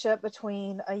relationship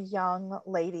between a young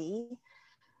lady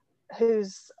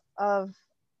who's of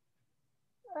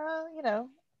you know,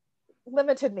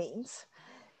 limited means,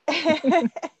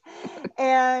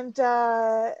 and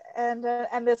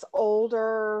this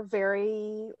older,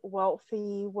 very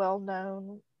wealthy,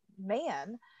 well-known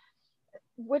man,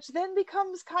 which then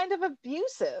becomes kind of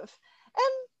abusive,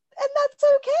 and that's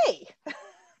okay.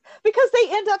 because they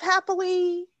end up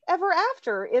happily ever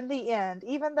after in the end,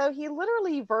 even though he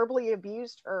literally verbally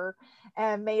abused her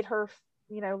and made her,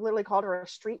 literally called her a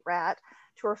street rat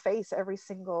to her face every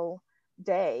single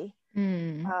day.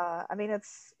 I mean,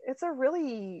 it's a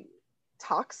really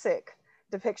toxic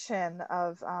depiction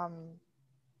of,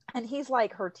 and he's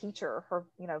like her teacher, her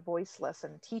voice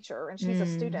lesson teacher, and she's a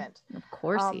student. Of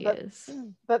course he But is.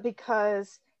 but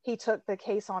because he took the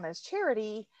case on as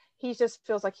charity, he just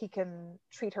feels like he can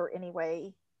treat her any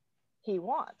way he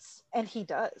wants, and he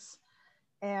does.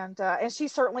 And she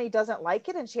certainly doesn't like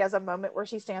it, and she has a moment where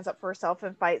she stands up for herself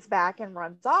and fights back and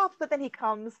runs off. But then he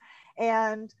comes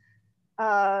and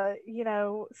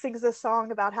sings this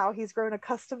song about how he's grown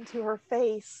accustomed to her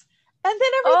face, and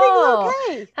then everything's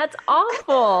okay. That's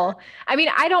awful. I mean,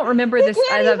 I don't remember He this.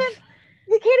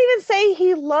 can't even say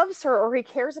he loves her or he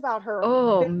cares about her.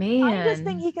 Oh, The kindest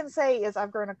thing man. he can say is,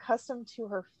 I've grown accustomed to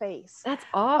her face. That's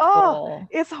Oh, awful.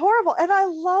 it's horrible. And I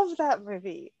love that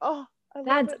movie. Oh, I love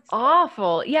That's it so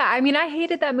awful. Yeah, I mean, I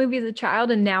hated that movie as a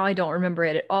child and now I don't remember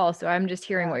it at all. So I'm just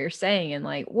hearing much. what you're saying and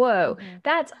like, whoa, Yeah.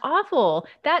 that's awful.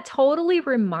 That totally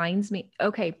reminds me.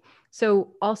 Okay.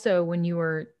 So also when you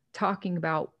were talking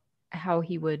about how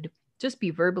he would just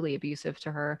be verbally abusive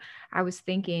to her, I was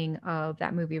thinking of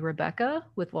that movie Rebecca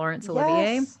with Laurence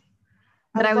Olivier. Yes.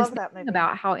 I But I was love that thinking movie.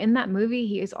 about how in that movie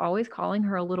he is always calling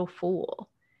her a little fool.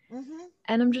 Mm-hmm.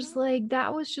 And I'm just like,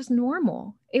 that was just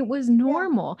normal. It was Yeah.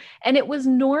 normal. And it was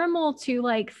normal to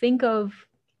like think of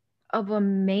a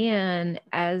man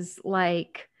as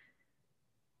like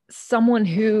someone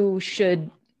who should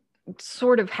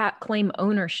sort of claim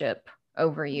ownership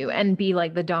over you Mm-hmm. and be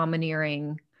like the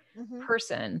domineering Mm-hmm.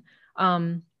 person.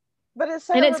 But it's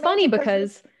And so it's funny romantic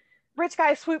because because, rich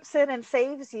guy swoops in and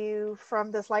saves you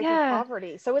from this life of yeah,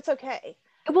 poverty. So it's okay.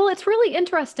 well, it's really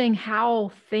interesting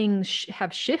how things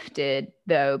have shifted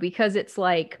though, because it's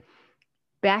like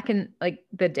back in like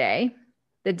the day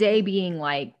Mm-hmm. being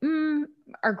like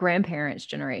our grandparents'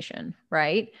 generation,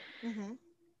 right? Mm-hmm.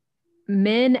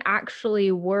 Men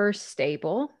actually were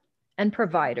stable and Mm-hmm.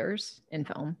 providers in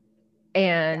film, Yeah.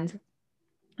 and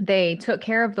they took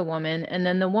care of the woman. And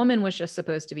then the woman was just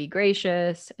supposed to be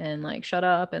gracious and like shut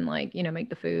up and like, make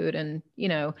the food and,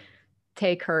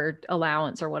 take her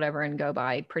allowance or whatever and go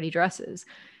buy pretty dresses.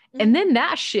 And Mm-hmm. then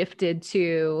that shifted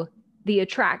to the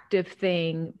attractive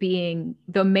thing being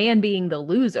the man being the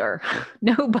loser,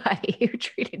 nobody who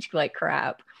treated you like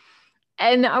crap.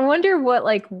 And I wonder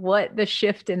what the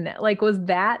shift in that, like, was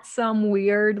that some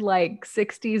weird like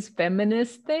 60s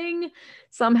feminist thing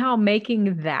somehow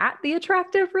making that the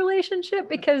attractive relationship?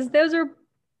 Because those are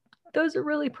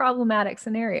really problematic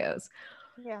scenarios.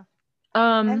 Yeah.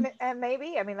 Um, And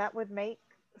maybe, I mean, that would make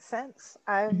sense.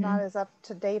 I'm not mhm. as up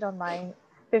to date on my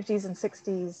 50s and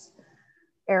 60s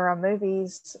era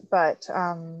movies, but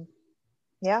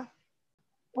yeah.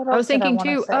 What I was else did I thinking want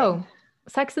to too, say?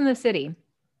 Sex in the City.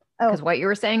 Because Oh, what you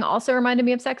were saying also reminded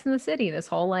me of Sex in the City. This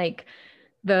whole like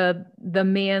the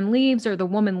man leaves or the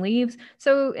woman leaves.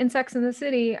 So in Sex in the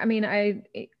City, I mean, I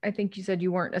think you said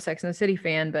you weren't a Sex in the City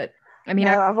fan, but I mean,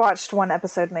 no, I've watched one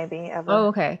episode maybe oh, ever.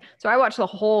 okay. So I watched the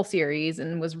whole series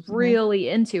and was Mm-hmm. really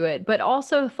into it, but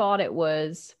also thought it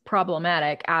was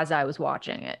problematic as I was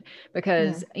watching it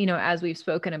because, Mm. as we've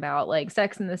spoken about, like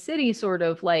Sex in the City sort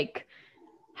of like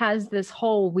has this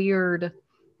whole weird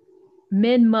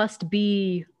men must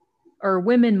be or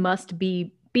women must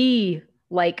be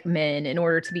like men in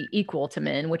order to be equal to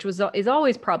men, which is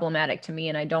always problematic to me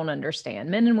and I don't understand.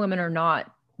 Men and women are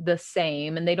not the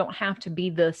same and they don't have to be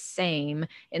the same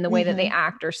in the way that they Mm-hmm.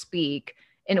 act or speak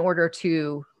in order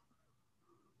to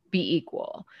be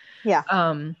equal. Yeah.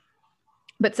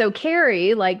 But so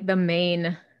Carrie, like the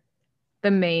main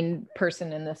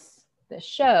person in this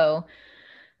show,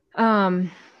 um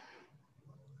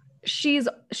she's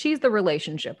the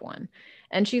relationship one,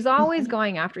 and she's always Mm-hmm.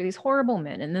 going after these horrible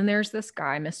men. And then there's this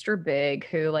guy, Mr. Big,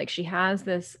 who like she has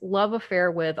this love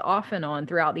affair with off and on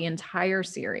throughout the entire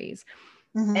series.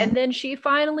 Mm-hmm. And then she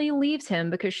finally leaves him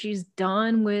because she's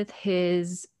done with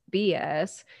his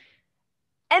BS,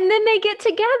 and then they get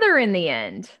together in the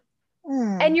end.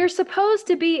 Mm. And you're supposed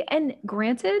to be, and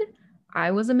granted,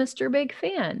 I was a Mr. Big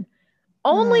fan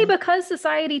only Mm. because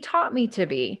society taught me to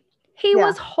be. He Yeah.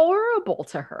 was horrible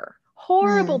to her.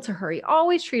 Horrible Mm. to her. He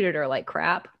always treated her like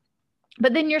crap.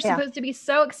 But then you're Yeah. supposed to be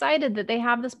so excited that they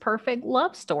have this perfect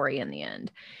love story in the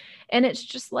end. And it's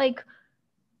just like,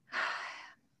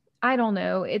 I don't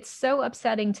know. It's so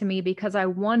upsetting to me because I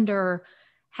wonder,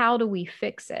 how do we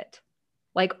fix it?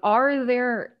 Like, are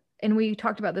there, and we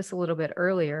talked about this a little bit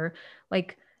earlier,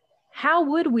 like, how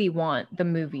would we want the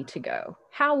movie to go?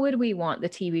 How would we want the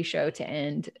TV show to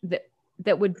end?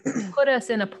 that would put us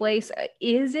in a place.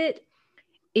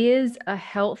 Is a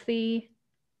healthy,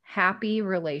 happy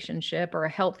relationship, or a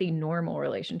healthy, normal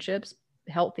relationships.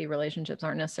 Healthy relationships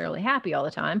aren't necessarily happy all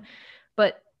the time,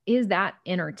 but is that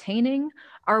entertaining?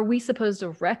 Are we supposed to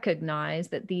recognize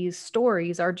that these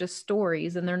stories are just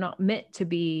stories and they're not meant to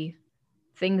be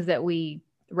things that we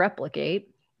replicate?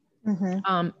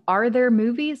 Are there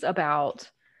movies about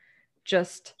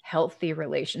just healthy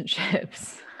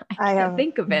relationships? I I can't have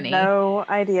think of any. no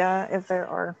idea if there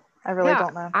are. I really Yeah,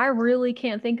 don't know. I really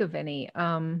can't think of any.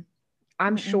 I'm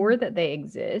Mm-mm. sure that they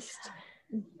exist.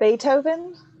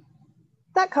 Beethoven,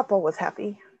 that couple was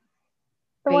happy.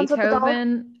 The ones with the dog.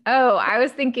 Beethoven. Oh, I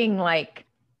was thinking like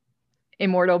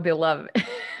Immortal Beloved.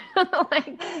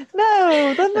 Like,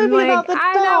 No, the I'm movie like, about the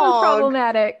that was dog.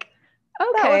 problematic.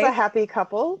 That was a Okay. happy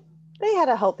couple. They had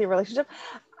a healthy relationship.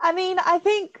 I mean, I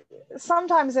think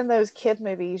sometimes in those kid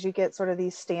movies you get sort of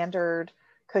these standard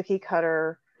cookie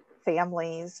cutter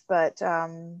families, but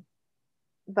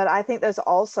I think those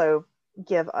also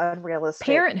give unrealistic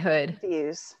Parenthood.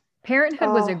 views. Parenthood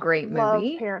was a Oh, great love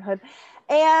movie. Parenthood.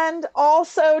 And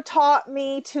also taught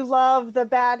me to love the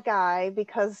bad guy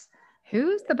because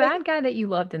Who's the they, bad guy that you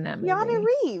loved in that Keanu movie?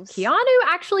 Reeves. Keanu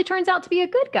actually turns out to be a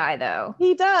good guy, though.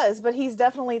 He does, but he's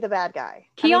definitely the bad guy.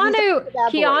 I mean, he's Keanu definitely the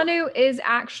bad boy. Keanu is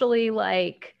actually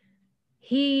like,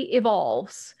 he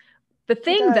evolves. The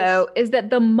He thing does. though is that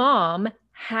the mom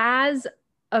has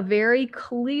a very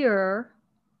clear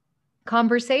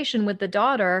conversation with the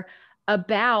daughter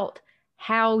about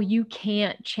how you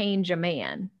can't change a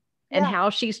man and Yeah. how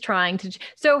she's trying to.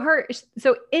 So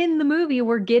in the movie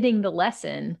we're getting the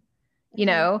lesson,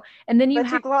 Hmm. and then you But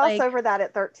you have gloss like, over that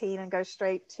at 13 and go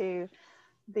straight to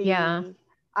yeah. the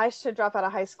I should drop out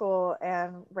of high school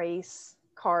and race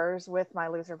cars with my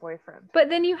loser boyfriend. But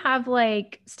then you have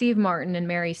like Steve Martin and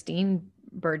Mary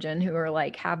Steenburgen who are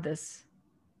like, have this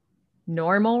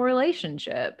normal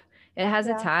relationship. It has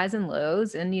its Yeah. highs and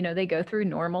lows, and they go through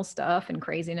normal stuff and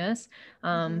craziness.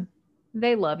 Hmm.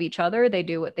 They love each other, they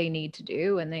do what they need to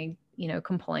do, and they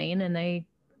complain, and they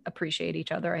appreciate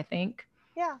each other, I think.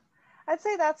 Yeah. I'd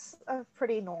say that's a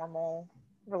pretty normal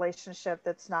relationship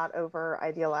that's not over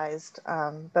idealized,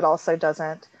 but also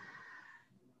doesn't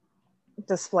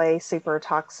display super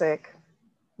toxic,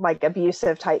 like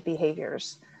abusive type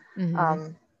behaviors. Mm-hmm.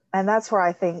 Um, and that's where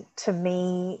I think, to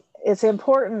me, it's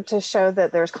important to show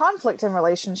that there's conflict in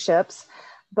relationships,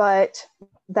 but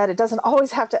that it doesn't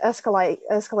always have to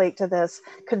escalate to this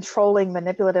controlling,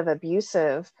 manipulative,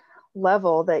 abusive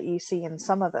level that you see in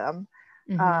some of them.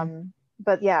 Mm-hmm.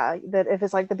 But yeah, that if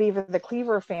it's like the Beaver the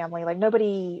Cleaver family, like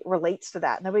nobody relates to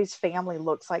that. Nobody's family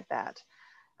looks like that.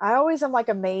 I always am like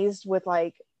amazed with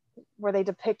like where they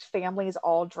depict families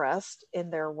all dressed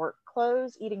in their work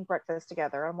clothes eating breakfast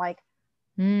together. I'm like,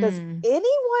 Mm.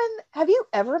 have you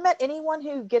ever met anyone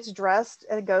who gets dressed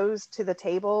and goes to the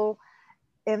table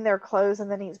in their clothes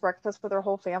and then eats breakfast with their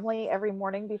whole family every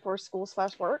morning before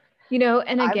school/work?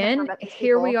 And I've never again, met these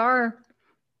here we people. are.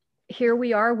 Here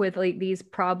we are with like these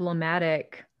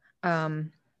problematic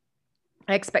um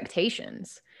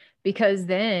expectations, because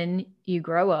then you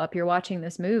grow up, you're watching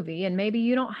this movie, and maybe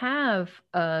you don't have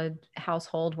a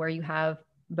household where you have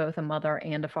both a mother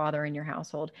and a father in your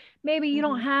household. Maybe you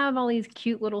don't Mm-hmm. have all these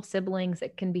cute little siblings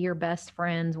that can be your best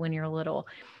friends when you're little.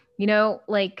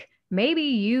 Like maybe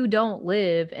you don't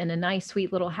live in a nice,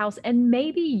 sweet little house, and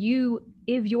maybe you,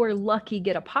 if you're lucky,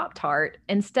 get a Pop Tart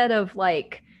instead of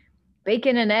like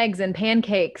bacon and eggs and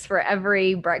pancakes for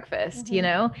every breakfast,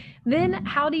 Mm-hmm. then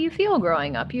how do you feel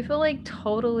growing up? You feel like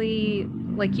totally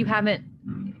like you have no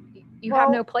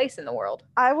Well, place in the world.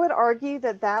 I would argue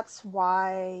that that's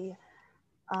why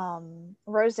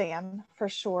Roseanne, for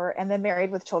sure, and then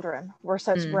Married with Children were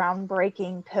such Mm,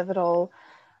 groundbreaking, pivotal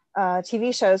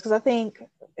TV shows. Because I think,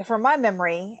 from my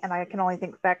memory, and I can only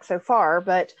think back so far,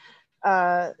 but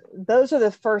those are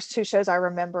the first two shows I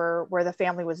remember where the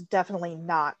family was definitely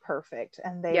not perfect,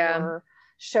 and they yeah, were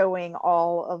showing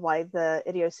all of like the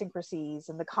idiosyncrasies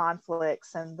and the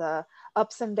conflicts and the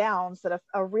ups and downs that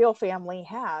a real family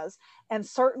has. And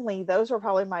certainly those were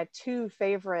probably my two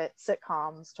favorite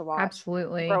sitcoms to watch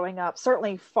absolutely. growing up,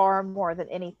 certainly far more than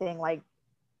anything like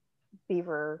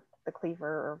Beaver the Cleaver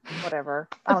or whatever.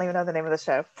 I don't even know the name of the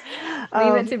show.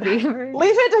 Leave it um, to Beaver.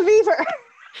 Leave it to Beaver.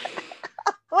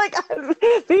 Like,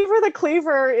 Beaver the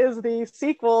Cleaver is the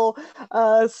sequel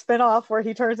spinoff where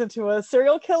he turns into a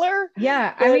serial killer.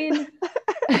 Yeah, I But mean,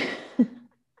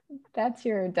 that's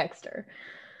your Dexter.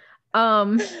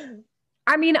 Um,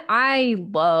 I mean, I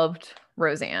loved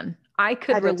Roseanne. I I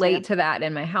could did too. relate to that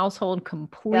in my household Yep,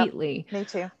 completely. me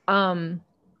too. Um,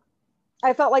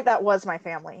 I felt like that was my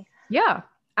family. yeah,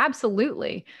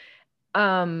 absolutely.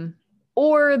 Um,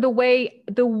 or the way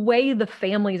the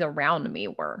families around me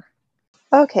were.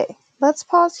 Okay, let's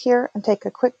pause here and take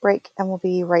a quick break, and we'll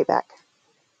be right back.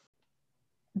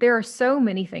 There are so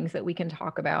many things that we can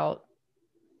talk about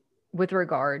with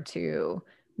regard to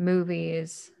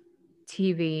movies,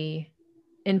 TV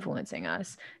influencing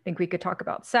us. I think we could talk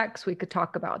about sex, we could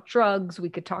talk about drugs, we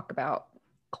could talk about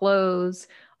clothes,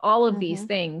 all of these Mm-hmm.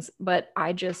 things, but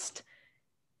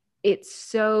it's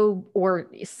so, or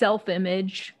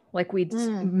self-image, like we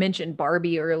Mm, mentioned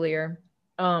Barbie earlier,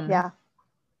 um yeah.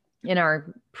 in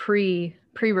our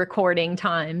pre-recording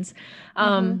times. Mm-hmm.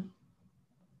 um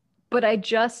but I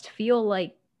just feel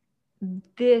like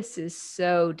this is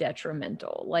so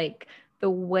detrimental. Like the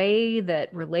way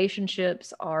that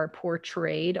relationships are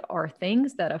portrayed are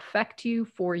things that affect you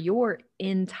for your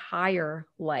entire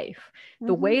life.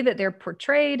 The Mm-hmm. way that they're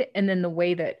portrayed, and then the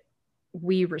way that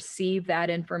we receive that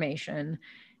information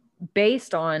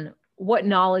based on what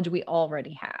knowledge we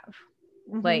already have.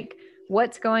 Mm-hmm. Like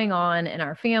what's going on in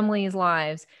our families'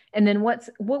 lives, and then what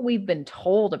we've been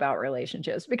told about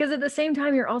relationships, because at the same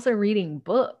time you're also reading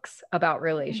books about Mm-hmm.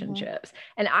 relationships.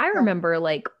 And I Yeah. remember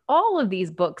like all of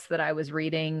these books that I was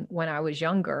reading when I was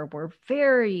younger were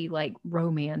very like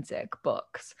romantic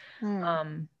books. Mm.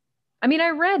 um I mean, I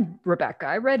read Rebecca,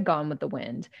 I read Gone with the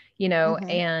Wind, Mm-hmm.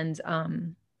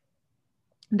 and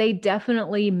they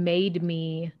definitely made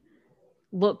me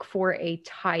look for a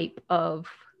type of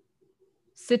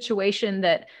situation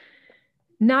that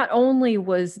not only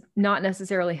was not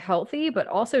necessarily healthy, but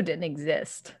also didn't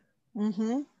exist.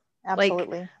 Mm-hmm. Like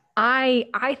Absolutely.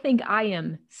 I think I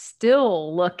am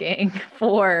still looking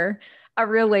for a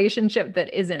relationship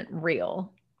that isn't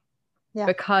real Yeah.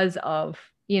 because of,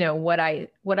 what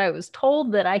I was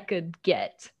told that I could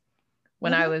get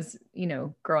when I Mm-hmm. was,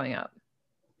 growing up.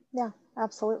 Yeah.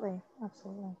 Absolutely.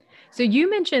 Absolutely. So you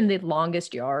mentioned The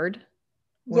Longest Yard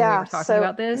when we were Yeah. talking So,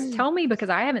 about this. Tell me, because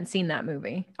I haven't seen that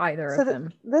movie, either of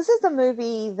them. this is the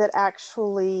movie that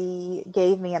actually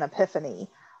gave me an epiphany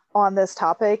on this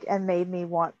topic and made me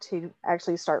want to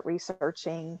actually start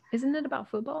researching. Isn't it about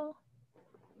football?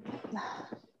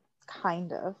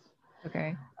 Kind of.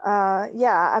 Okay.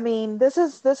 Yeah, I mean, this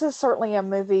is certainly a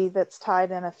movie that's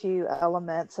tied in a few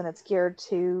elements, and it's geared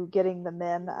to getting the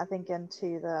men, I think,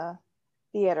 into the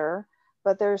theater,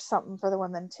 but there's something for the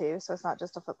women too, so it's not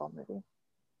just a football movie.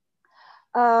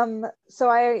 So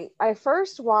I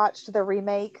first watched the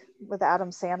remake with Adam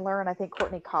Sandler, and I think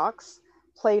Courtney Cox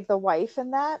played the wife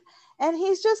in that, and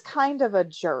he's just kind of a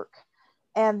jerk,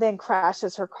 and then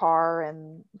crashes her car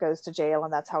and goes to jail,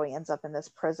 and that's how he ends up in this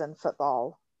prison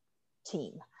football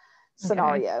team Okay.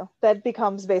 scenario that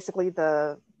becomes basically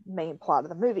the main plot of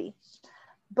the movie.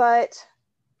 But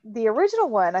the original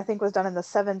one, I think, was done in the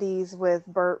 70s with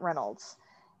Burt Reynolds.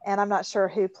 And I'm not sure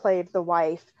who played the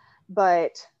wife,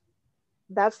 but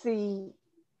that's the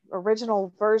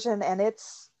original version, and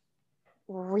it's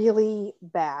really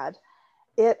bad.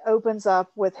 It opens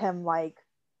up with him like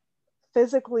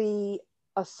physically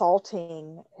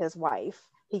assaulting his wife.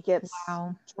 He gets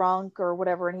Wow. drunk or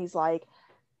whatever, and he's like,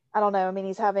 I don't know. I mean,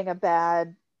 he's having a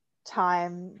bad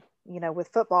time, with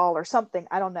football or something.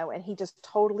 I don't know. And he just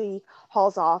totally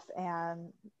hauls off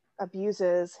and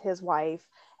abuses his wife,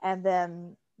 and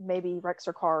then maybe wrecks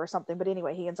her car or something. But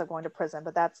anyway, he ends up going to prison.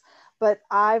 But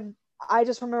I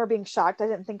just remember being shocked. I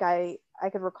didn't think I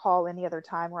could recall any other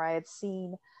time where I had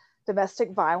seen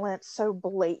domestic violence so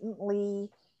blatantly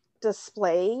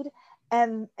displayed,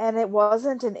 and it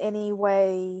wasn't in any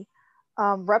way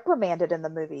reprimanded in the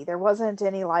movie. There wasn't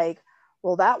any like,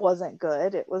 well, that wasn't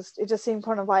good. It just seemed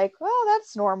kind of like, well,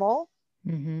 that's normal.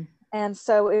 Mm-hmm. And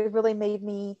so it really made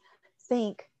me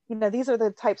think, these are the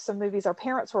types of movies our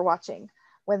parents were watching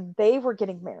when they were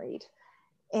getting married.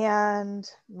 And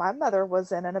my mother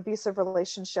was in an abusive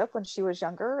relationship when she was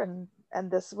younger,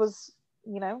 and this was,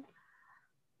 you know,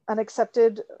 an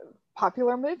accepted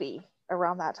popular movie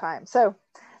around that time. So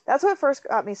that's what first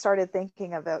got me started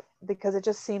thinking of it, because it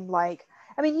just seemed like,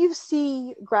 I mean, you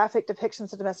see graphic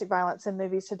depictions of domestic violence in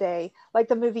movies today, like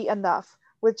the movie Enough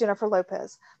with Jennifer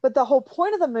Lopez. But the whole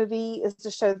point of the movie is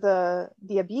to show the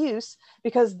abuse,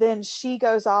 because then she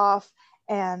goes off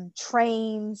and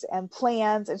trains and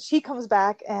plans, and she comes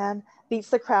back and beats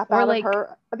the crap Or out of like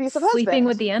her abusive Sleeping husband.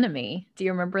 with the Enemy. Do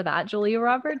you remember that Julia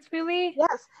Roberts movie?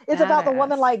 Yes, it's about the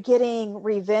woman Badass. like getting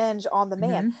revenge on the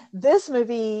man. Mm-hmm. This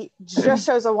movie just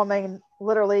shows a woman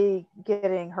literally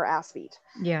getting her ass beat.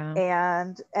 Yeah.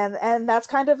 And that's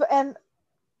kind of, and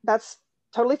that's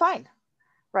totally fine,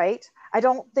 right? I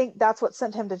don't think that's what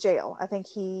sent him to jail. I think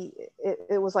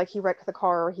it was like he wrecked the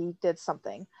car or he did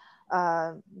something.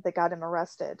 that got him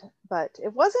arrested. But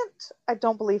it wasn't, I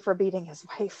don't believe, for beating his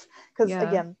wife. Because Yeah.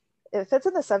 again, if it's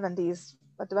in the 70s,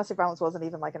 domestic violence wasn't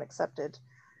even like an accepted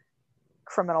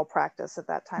criminal practice at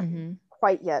that time Mm-hmm.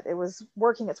 quite yet. It was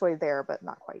working its way there, but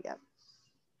not quite yet.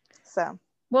 So,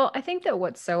 Well, I think that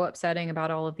what's so upsetting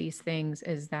about all of these things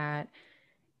is that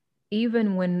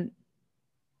even when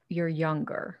you're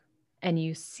younger and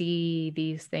you see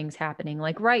these things happening,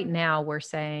 like right now, we're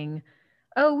saying,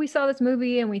 oh, we saw this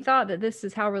movie and we thought that this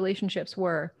is how relationships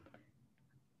were.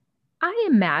 I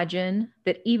imagine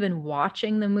that even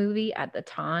watching the movie at the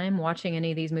time, watching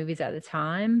any of these movies at the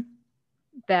time,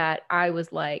 that I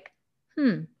was like,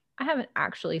 I haven't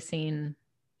actually seen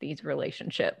these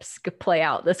relationships play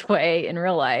out this way in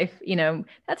real life. You know,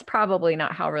 that's probably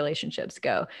not how relationships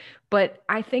go. But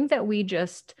I think that we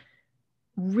just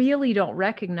really don't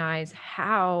recognize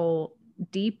how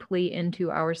deeply into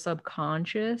our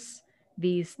subconscious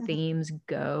these mm-hmm, themes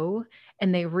go,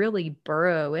 and they really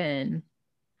burrow in,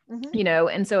 mm-hmm, you know.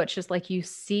 And so it's just like you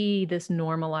see this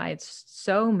normalized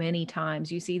so many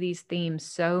times, you see these themes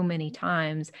so many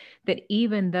times, that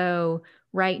even though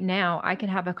right now I can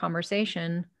have a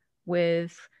conversation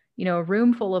with, you know, a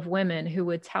room full of women who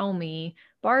would tell me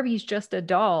Barbie's just a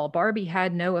doll, Barbie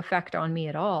had no effect on me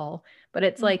at all, but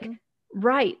it's like, mm-hmm,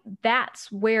 right,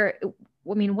 that's where,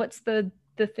 I mean, what's the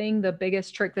thing, the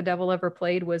biggest trick the devil ever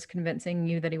played was convincing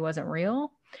you that he wasn't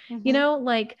real, you mm-hmm. know,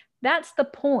 like that's the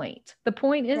point. The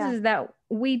point Yeah. is that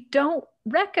we don't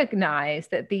recognize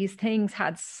that these things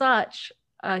had such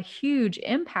a huge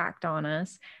impact on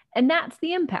us. And that's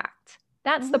the impact.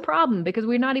 That's the Mm-hmm. problem, because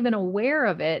we're not even aware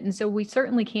of it. And so we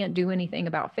certainly can't do anything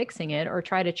about fixing it or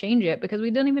try to change it because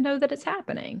we don't even know that it's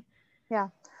happening. Yeah.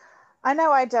 I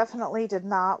know I definitely did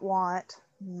not want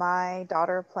my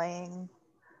daughter playing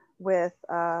with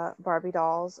Barbie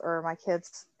dolls, or my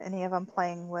kids, any of them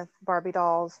playing with Barbie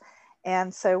dolls.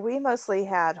 And so we mostly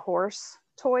had horse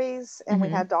toys, and we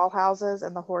Mm-hmm. had doll houses,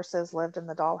 and the horses lived in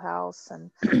the doll house,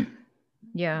 and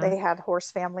Yeah. they had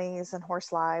horse families and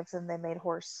horse lives, and they made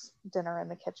horse dinner in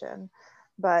the kitchen.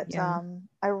 But Yeah.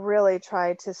 I really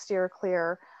tried to steer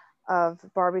clear of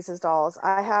Barbies as dolls.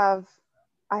 I have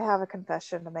a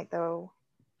confession to make though,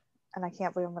 and I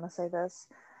can't believe I'm going to say this.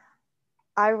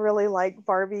 I really like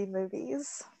Barbie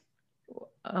movies.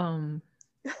 Um,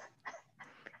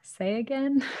 Say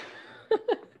again.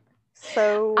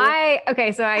 So,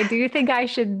 Okay, so I do think I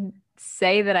should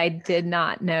say that I did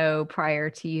not know prior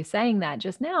to you saying that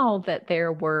just now that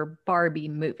there were Barbie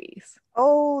movies.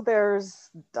 oh, there's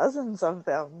dozens of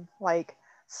them, like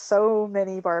so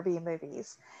many Barbie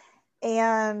movies.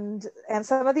 And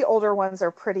some of the older ones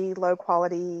are pretty low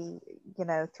quality,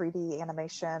 3D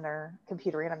animation or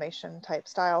computer animation type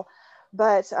style.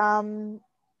 But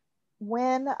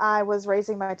when I was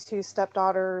raising my two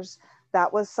stepdaughters,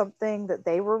 that was something that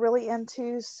they were really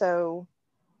into. So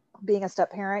being a step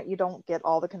parent, you don't get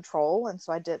all the control, and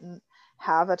so I didn't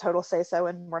have a total say so,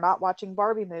 and we're not watching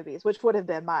Barbie movies, which would have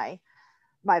been my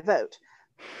vote.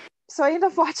 So I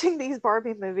ended up watching these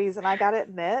Barbie movies, and I gotta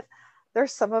admit,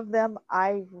 there's some of them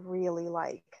I really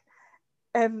like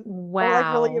and are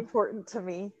like really Wow. important to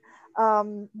me.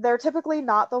 They're typically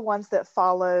not the ones that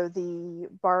follow the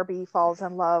Barbie falls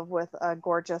in love with a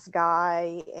gorgeous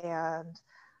guy and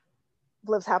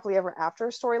lives happily ever after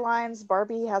storylines.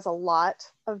 Barbie has a lot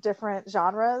of different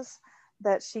genres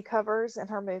that she covers in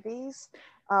her movies.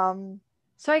 Um,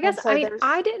 So I and guess, I so mean, there's,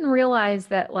 I didn't realize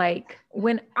that, like,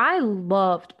 when I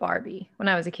loved Barbie when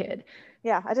I was a kid.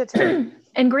 yeah, I did too.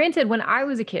 And granted, when I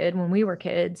was a kid, when we were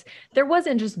kids, there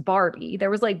wasn't just Barbie. There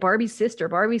was like Barbie's sister,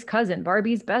 Barbie's cousin,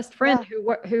 Barbie's best friend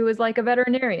Yeah. who was like a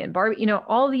veterinarian, Barbie, you know,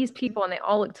 all these people, and they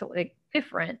all looked like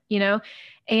different, you know.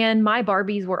 And my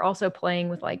Barbies were also playing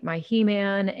with like my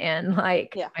He-Man and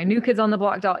like Yeah. my New Kids on the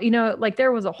Block doll, you know, like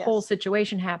there was a whole Yes.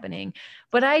 situation happening.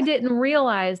 But I didn't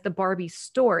realize the Barbie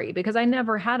story because I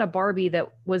never had a Barbie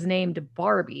that was named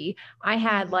Barbie. I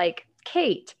had Mm-hmm. like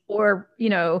Kate, or, you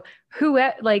know, who,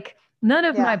 like, none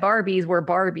of my Yeah. Barbies were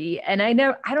Barbie. And I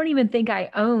don't even think I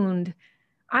owned,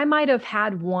 I might have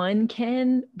had one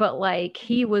Ken, but like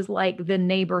he was like the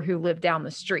neighbor who lived down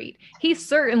the street. He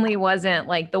certainly wasn't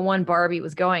like the one Barbie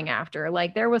was going after.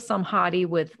 Like there was some hottie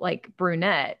with like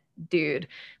brunette dude,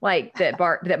 like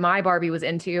that my Barbie was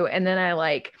into. And then I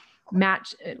like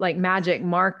magic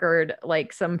markered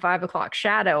like some 5 o'clock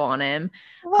shadow on him.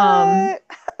 Um What?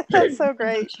 That's so and some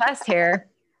great. chest hair,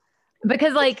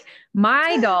 because like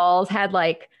my dolls had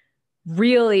like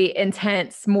really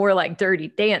intense, more like dirty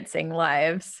dancing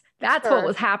lives. That's what Sure.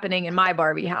 was happening in my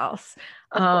Barbie house.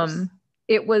 Of course.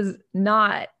 It was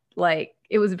not like,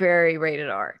 it was very rated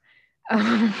R.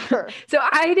 Sure. So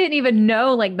I didn't even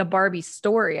know like the Barbie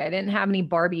story. I didn't have any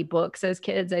Barbie books as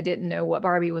kids. I didn't know what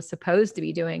Barbie was supposed to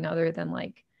be doing other than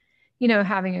like,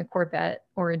 having a Corvette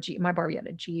or a Jeep. My Barbie had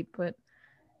a Jeep, but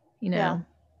you Yeah. know,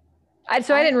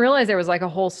 so I didn't I realize there was like a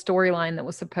whole storyline that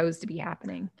was supposed to be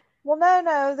happening. Well,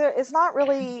 no, it's not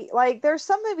really like there's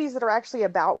some movies that are actually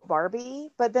about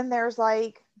Barbie, but then there's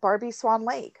like Barbie Swan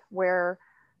Lake, where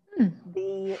Hmm.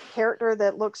 the character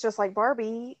that looks just like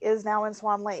Barbie is now in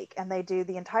Swan Lake, and they do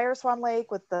the entire Swan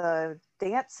Lake with the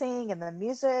dancing and the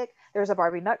music. There's a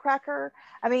Barbie Nutcracker.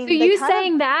 I So mean, they you kind of,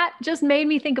 saying that just made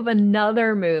me think of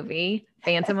another movie,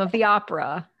 Phantom of the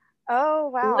Opera. oh,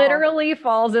 wow, Literally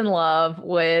falls in love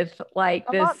with like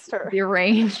a this monster.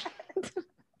 deranged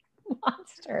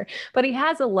monster, but he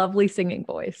has a lovely singing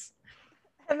voice.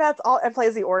 And that's all, and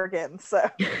plays the organ. So,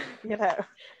 you know,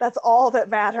 that's all that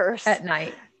matters. At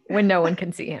night when no one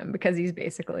can see him because he's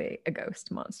basically a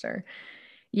ghost monster.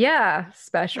 Yeah,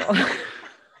 special.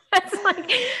 It's like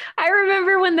I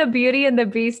remember when the Beauty and the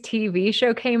Beast TV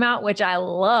show came out, which I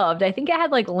loved. I think it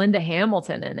had like Linda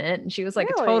Hamilton in it, and she was like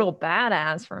a total Really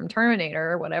badass from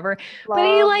Terminator or whatever. But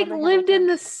he love like Linda lived in Hamilton.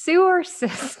 the sewer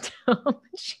system.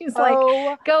 She's like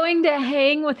Oh going to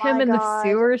hang with him my in the God.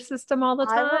 sewer system all the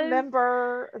I time.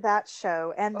 remember that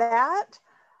show, and that,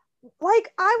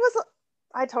 like,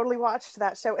 I totally watched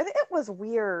that show, and it was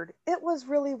weird. It was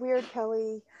really weird,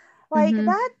 Kelly. Like Hmm.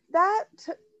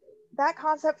 that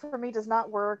concept for me does not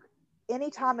work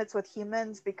anytime it's with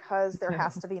humans, because there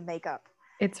has No, to be makeup,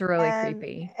 it's really and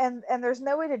creepy. and there's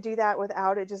no way to do that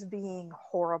without it just being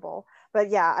horrible. But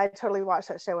yeah, I totally watched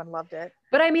that show and loved it.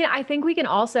 But I mean, I think we can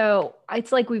also,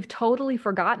 it's like we've totally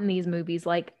forgotten these movies,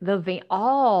 like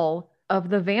all of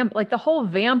the like the whole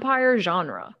vampire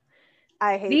genre.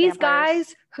 I hate These vampires.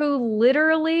 guys who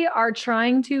literally are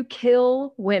trying to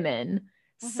kill women,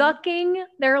 Mm-hmm. sucking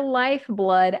their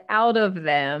lifeblood out of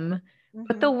them.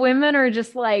 But Mm-hmm. the women are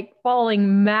just like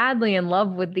falling madly in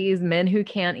love with these men who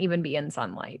can't even be in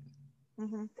sunlight.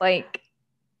 Mm-hmm. Like,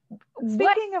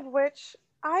 what? Speaking of which,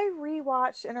 I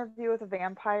rewatched Interview with a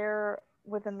Vampire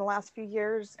within the last few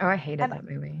years, Oh, I hated and that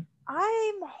movie.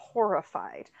 I'm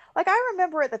horrified. Like, I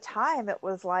remember at the time it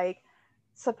was like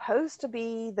supposed to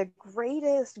be the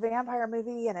greatest vampire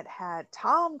movie, and it had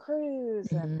Tom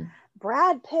Cruise and Mhm.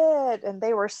 Brad Pitt, and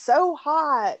they were so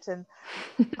hot. And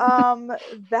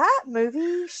that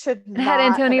movie should It had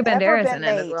not have Antonio ever Banderas in been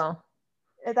it as made. well.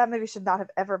 That movie should not have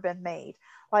ever been made.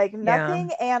 Like, Yeah.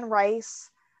 nothing Anne Rice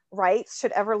writes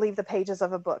should ever leave the pages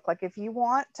of a book. Like, if you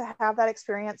want to have that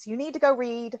experience, you need to go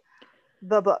read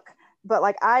the book. But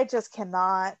like, I just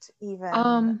cannot even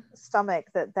Um, stomach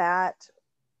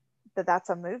that's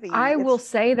a movie. I will It's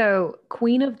say though,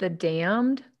 Queen of the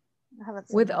Damned I haven't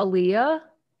seen with that. Aaliyah,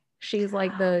 she's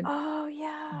like Oh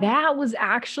yeah, that was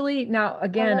actually, now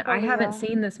I again, love I haven't Aaliyah.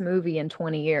 seen this movie in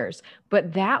 20 years,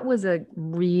 but that was a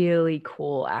really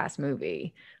cool ass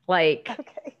movie. Like,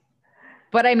 Okay.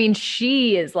 but I mean,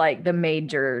 she is like the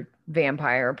major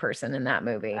vampire person in that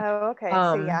movie. Oh, okay.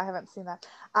 See, Um, I haven't seen that.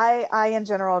 I in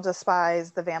general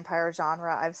despise the vampire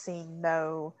genre. I've seen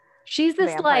no she's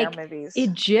this vampire like movies.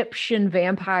 Egyptian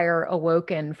vampire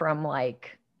awoken from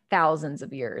like thousands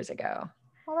of years ago.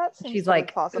 Well, that seems She's totally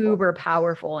like plausible. uber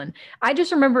powerful. And I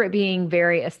just remember it being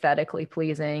very aesthetically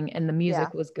pleasing and the Yeah,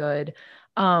 music was good.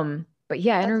 But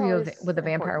yeah, that's Interview always with a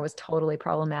Vampire important. was totally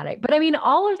problematic. But I mean,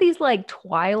 all of these like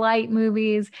Twilight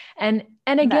movies, and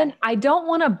No, again,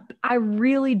 I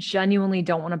really genuinely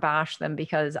don't want to bash them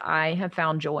because I have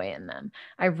found joy in them.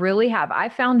 I really have. I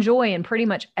found joy in pretty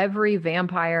much every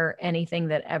vampire, anything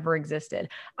that ever existed.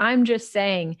 I'm just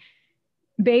saying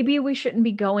maybe we shouldn't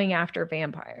be going after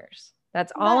vampires.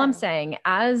 That's all I'm no. saying.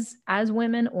 As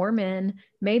women or men,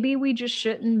 maybe we just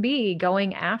shouldn't be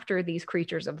going after these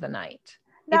creatures of the night.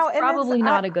 It's Now, and it's probably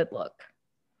not a good look.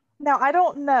 now I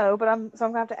don't know, but I'm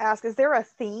gonna have to ask: is there a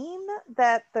theme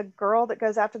that the girl that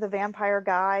goes after the vampire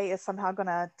guy is somehow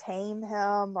gonna tame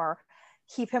him or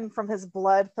keep him from his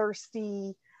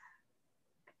bloodthirsty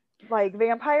like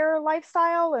vampire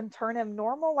lifestyle and turn him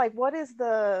normal? Like, what is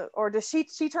the, or does she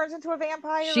turns into a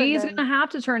vampire and She's then gonna have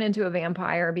to turn into a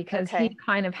vampire because he okay,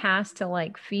 kind of has to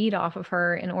like feed off of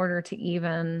her in order to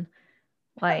even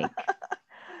like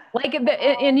and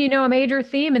well, a major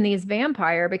theme in these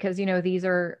vampire because these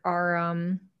are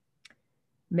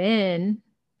men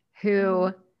mm-hmm,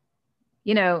 who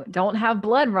don't have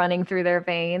blood running through their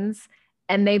veins.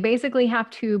 And they basically have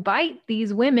to bite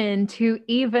these women to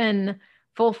even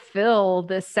fulfill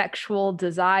the sexual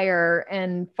desire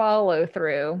and follow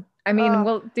through. I mean, uh,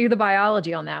 we'll do the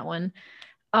biology on that one.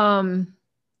 Um,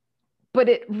 but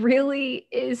it really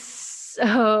is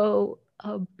so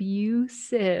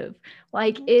abusive.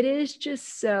 Like Mm-hmm. it is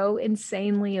just so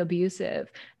insanely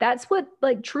abusive. That's what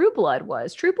like True Blood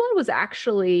was. True Blood was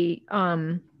actually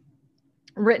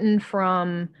written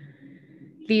from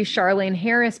these Charlene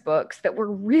Harris books that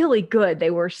were really good.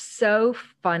 They were so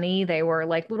funny. They were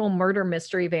like little murder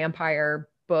mystery vampire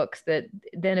books that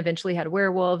then eventually had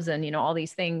werewolves and, you know, all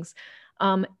these things.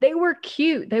 They were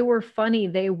cute. They were funny.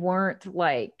 They weren't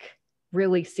like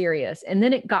really serious. And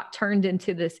then it got turned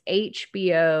into this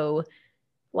HBO,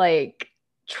 like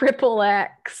triple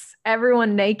X,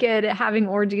 everyone naked, having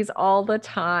orgies all the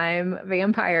time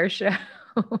vampire show.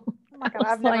 Oh my That God, was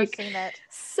I've never like seen it.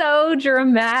 so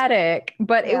dramatic,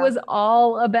 but it Yeah. was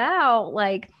all about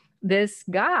like this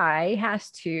guy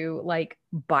has to like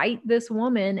bite this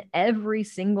woman every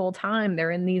single time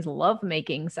they're in these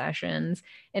lovemaking sessions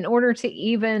in order to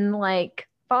even like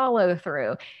follow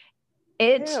through.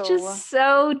 It's Ew. just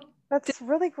so That's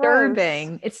really gross.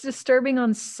 disturbing. It's disturbing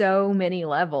on so many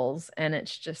levels and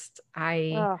it's just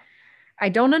Ugh, I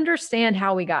don't understand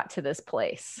how we got to this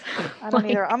place. I don't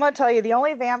either. Like I'm gonna tell you, the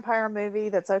only vampire movie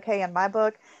that's okay in my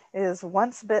book is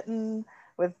Once Bitten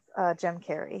with Jim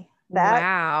Carrey. That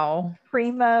wow.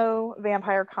 primo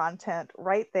vampire content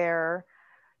right there.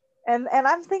 And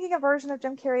I'm thinking a version of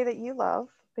Jim Carrey that you love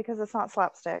because it's not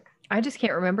slapstick. I just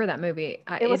can't remember that movie.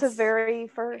 It was his very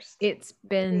first It's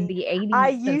been movie. the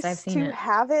I 80s since I've used seen to it.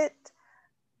 have it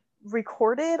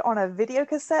recorded on a video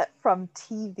cassette from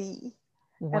TV,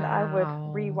 and I would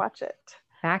Wow. rewatch it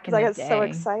Back because in I the got so day.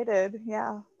 excited.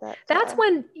 Yeah, that That's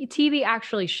when TV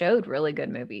actually showed really good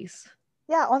movies.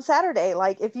 yeah, on Saturday,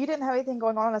 like if you didn't have anything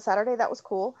going on a Saturday, that was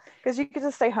cool because you could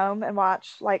just stay home and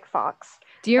watch like Fox,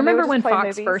 Do you and they would remember just when play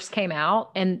Fox movies. first came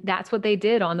out? And that's what they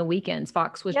did on the weekends.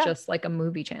 Fox was Yeah, just like a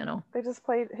movie channel, they just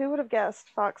played. Who would have guessed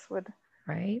Fox would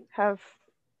right? have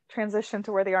transitioned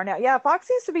to where they are now? Yeah, Fox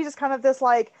used to be just kind of this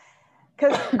like,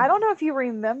 because I don't know if you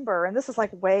remember, and this is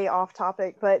like way off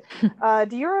topic, but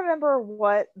do you remember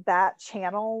what that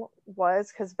channel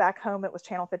was? Because back home it was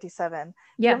channel 57. Do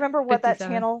you Yeah, remember what that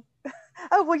 57. channel?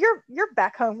 Oh well, you're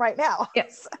back home right now. Yeah.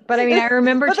 But I mean, I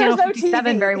remember But there's Channel no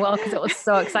 57 TV. very well because it was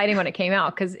so exciting when it came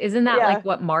out. Because isn't that like Yeah,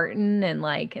 what Martin and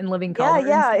like in Living yeah, Color and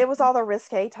yeah. stuff? It was all the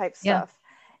risque type Yeah. stuff.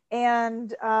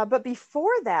 And but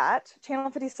before that, channel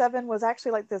 57 was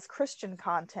actually like this Christian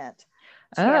content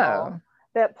channel Oh,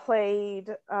 that played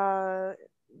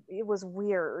it was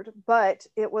weird, but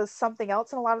it was something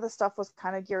else, and a lot of the stuff was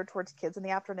kind of geared towards kids in the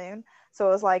afternoon. So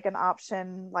it was like an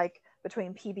option like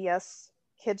between PBS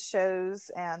kids shows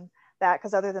and that,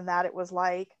 because other than that it was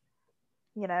like,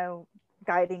 you know,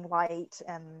 Guiding Light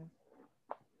and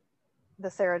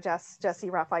the Jesse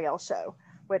Raphael show,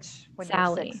 which when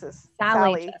you're six Sally. is Sally.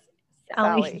 Sally.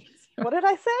 Sally. Sally. What did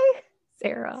I say?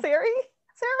 Sarah. Sari?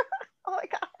 Sarah? Oh my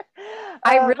god.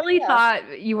 I really Yeah.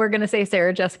 thought you were going to say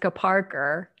Sarah Jessica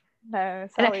Parker. No,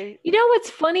 And Sally. you know what's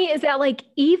funny is that like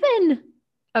even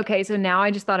okay, so now I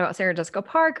just thought about Sarah Jessica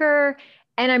Parker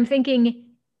and I'm thinking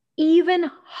even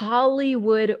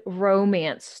Hollywood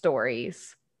romance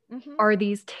stories Mm-hmm. are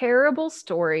these terrible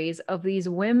stories of these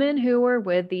women who are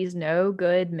with these no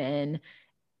good men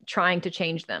trying to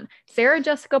change them. Sarah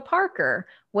Jessica Parker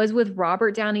was with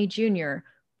Robert Downey Jr. Mm-hmm.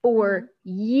 for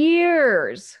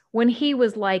years when he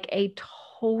was like a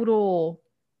total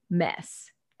mess.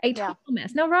 A Yeah. total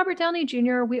mess. Now, Robert Downey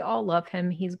Jr., we all love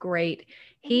him. He's great.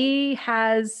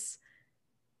 Mm-hmm.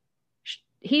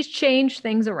 He's changed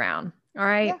things around. All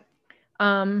Yeah. right.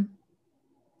 Um,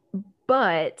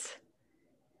 but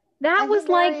that And he was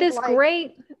like married this like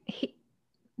great he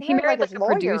he married like married his like a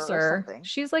lawyer or producer. something.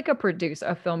 She's like a producer,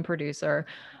 a film producer.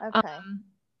 Okay. Um,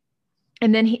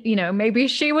 and then he, you know, maybe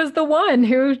she was the one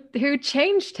who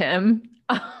changed him.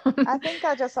 I think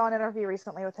I just saw an interview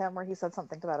recently with him where he said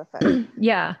something to that effect.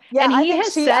 Yeah. Yeah, And I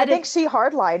think she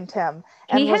hardlined him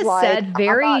he and was has like, said I'm not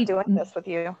very doing this with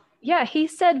you. yeah, he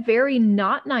said very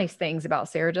not nice things about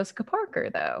Sarah Jessica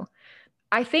Parker though.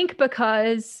 I think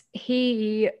because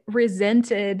he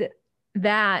resented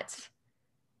that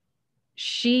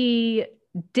she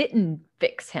didn't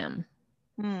fix him.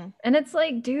 Mm. And it's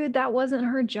like, dude, that wasn't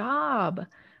her job.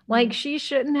 Like Mm. she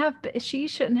shouldn't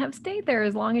have stayed there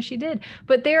as long as she did.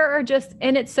 But there are just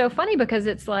and it's so funny because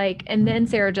it's like and then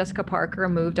Sarah Jessica Parker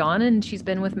moved on and she's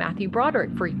been with Matthew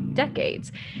Broderick for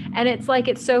decades. And it's like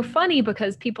it's so funny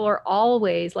because people are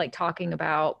always like talking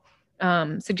about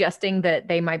suggesting that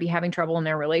they might be having trouble in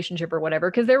their relationship or whatever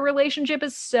because their relationship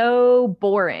is so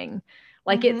boring.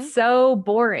 Like Mm-hmm. it's so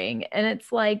boring and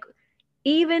it's like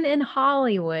even in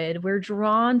Hollywood, we're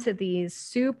drawn to these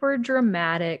super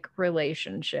dramatic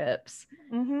relationships.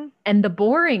 Mm-hmm. And the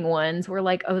boring ones, we're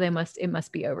like, oh, it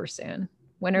must be over soon.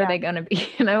 When are Yeah. they going to be,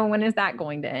 when is that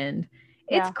going to end?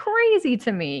 It's Yeah. crazy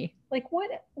to me. Like what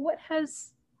Well,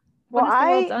 has the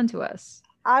world done to us?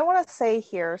 I want to say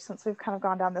here, since we've kind of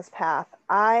gone down this path,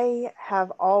 I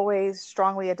have always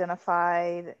strongly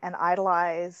identified and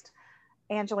idolized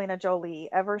Angelina Jolie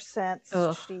ever since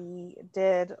Ugh, she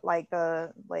did like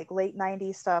the like late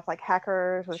 90s stuff like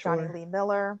Hackers with Johnny sure. Lee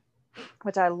Miller,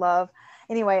 which I love.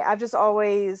 Anyway, I've just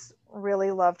always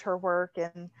really loved her work,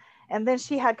 and then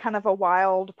she had kind of a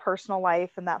wild personal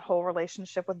life and that whole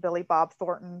relationship with Billy Bob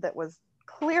Thornton that was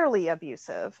clearly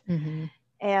abusive. Mm-hmm.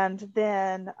 And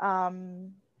then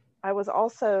I was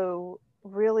also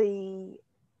really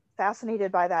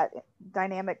fascinated by that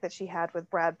dynamic that she had with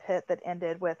Brad Pitt that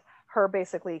ended with her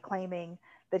basically claiming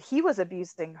that he was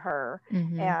abusing her,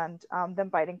 Mm-hmm. and them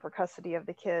fighting for custody of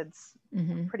the kids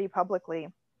Mm-hmm. pretty publicly.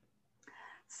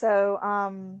 So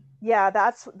yeah,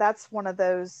 that's one of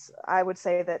those I would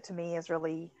say that to me has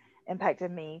really impacted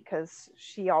me because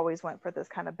she always went for this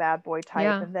kind of bad boy type.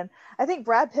 Yeah. And then I think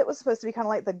Brad Pitt was supposed to be kind of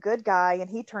like the good guy, and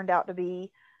he turned out to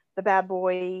be the bad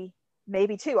boy,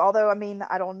 maybe too. Although I mean,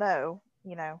 I don't know,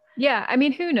 you know. Yeah, I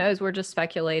mean, who knows? We're just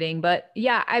speculating, but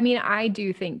yeah, I mean, I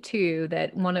do think too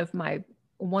that one of my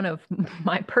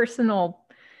personal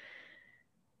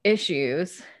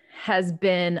issues has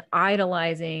been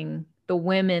idolizing the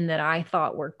women that I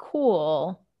thought were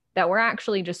cool that were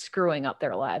actually just screwing up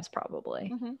their lives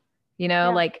probably. Mm-hmm. You know,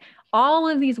 Yeah. like all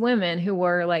of these women who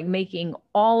were like making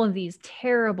all of these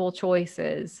terrible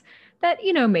choices that,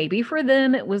 you know, maybe for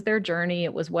them it was their journey,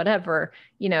 it was whatever,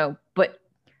 you know, but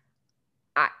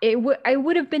I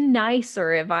would have been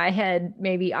nicer if I had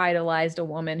maybe idolized a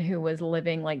woman who was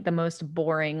living like the most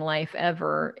boring life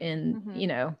ever in, Mm-hmm. you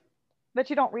know, But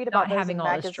you don't read about not those having in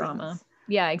all this drama. magazines.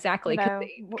 Yeah, You exactly. know,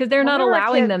 Because they're when not we were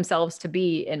allowing kids, themselves to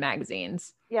be in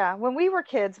magazines. yeah, when we were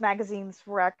kids, magazines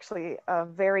were actually a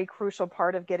very crucial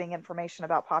part of getting information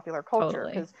about popular culture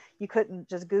Totally. because you couldn't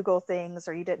just Google things,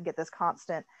 or you didn't get this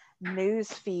constant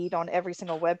news feed on every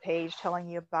single web page telling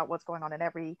you about what's going on in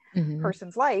every Hmm.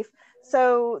 person's life.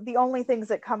 So the only things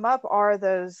that come up are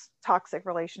those toxic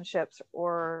relationships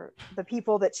or the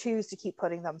people that choose to keep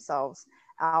putting themselves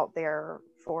out there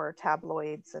for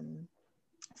tabloids and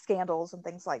scandals and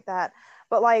things like that.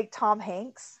 But like Tom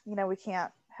Hanks, you know, we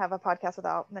can't have a podcast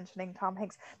without mentioning Tom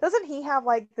Hanks. Doesn't he have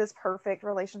like this perfect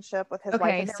relationship with his wife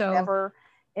Okay, and they're so never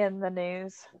in the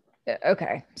news?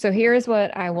 okay. So here is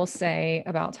what I will say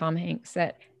about Tom Hanks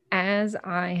that as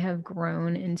I have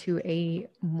grown into a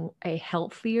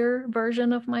healthier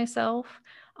version of myself,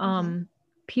 Mm-hmm. um,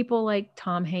 people like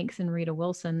Tom Hanks and Rita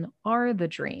Wilson are the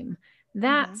dream.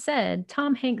 That Mm-hmm. said,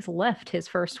 Tom Hanks left his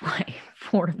first wife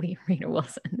for Rita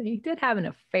Wilson. They did have an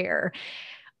affair.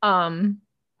 Um,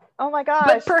 Oh my but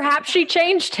gosh, perhaps she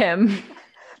changed him.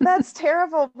 that's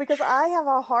terrible because I have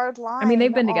a hard I mean,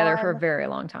 they've line been together for a very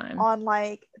long time. on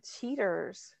like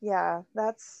cheaters. Yeah,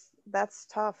 that's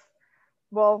tough.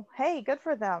 Well, hey, good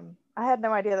for them. I had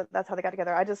no idea that that's how they got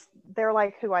together. I just they're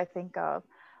like who I think of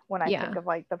when I think Yeah, of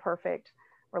like the perfect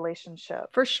relationship.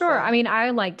 for sure. I So, mean, I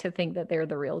like to think that they're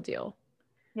the real deal.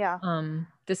 yeah.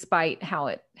 Despite how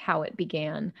it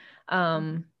began.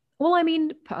 Mm-hmm. Well, I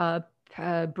mean,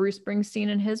 Bruce Springsteen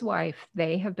and his wife,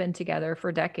 they have been together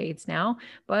for decades now.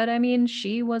 But I mean,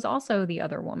 she was also the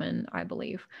other woman, I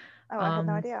believe. Oh, I had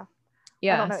no Um, idea. I don't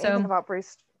yeah. know anything So about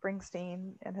Bruce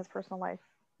Springsteen and his personal life.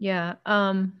 yeah.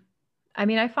 I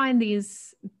mean, I find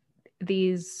these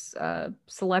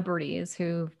celebrities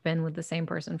who've been with the same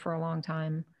person for a long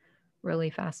time really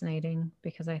fascinating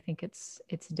because I think it's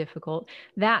difficult.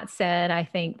 That said, I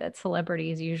think that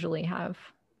celebrities usually have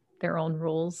their own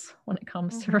rules when it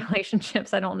comes to Mm-hmm.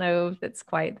 relationships. I don't know if it's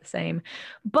quite the same.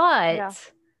 Yeah,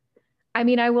 But I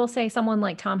mean, I will say someone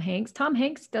like Tom Hanks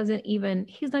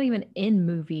he's not even in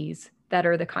movies that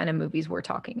are the kind of movies we're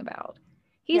talking about.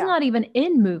 He's yeah, not even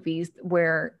in movies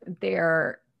where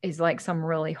there is like some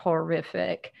really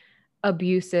horrific,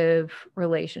 abusive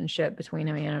relationship between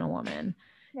a man and a woman,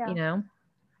 you yeah. know?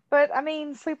 But I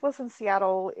mean, Sleepless in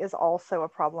Seattle is also a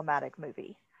problematic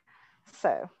movie. So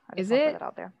I just Is want to put that it?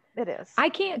 out there. It is, I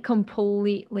can't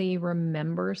completely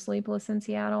remember Sleepless in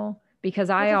Seattle because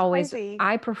which is crazy.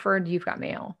 I preferred You've Got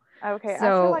Mail. Okay, I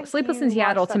feel So like Sleepless in you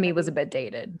Seattle watched to that me was a movie. bit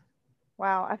dated.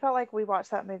 Wow, I felt like we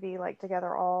watched that movie like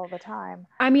together all the time.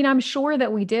 I mean, I'm sure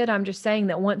that we did. I'm just saying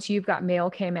that once You've Got Mail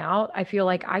came out, I feel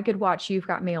like I could watch You've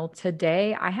Got Mail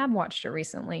today. I have watched it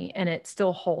recently and it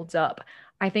still holds up.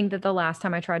 I think that the last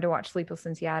time I tried to watch Sleepless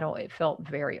in Seattle, it felt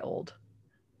very old.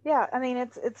 Yeah, I mean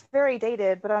it's very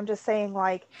dated, but I'm just saying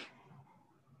like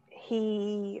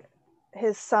he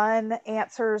his son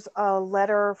answers a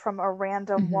letter from a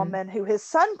random Hmm. woman who his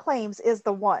son claims is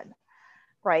the one.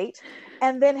 right?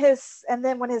 And then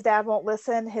when his dad won't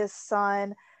listen, his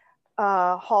son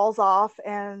hauls off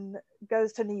and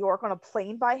goes to New York on a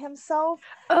plane by himself,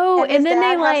 Oh, and and his then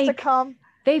they dad has to like come,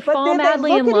 they but fall then they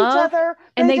madly look in at each love other,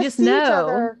 and they they just just see each know.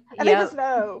 other, and they just Yep.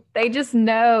 know. They just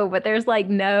know, but there's like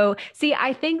no. See,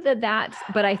 I think that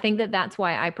that's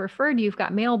why I preferred You've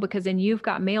Got Mail, because in You've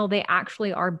Got Mail, they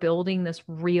actually are building this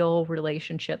real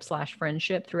relationship slash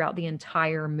friendship throughout the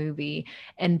entire movie.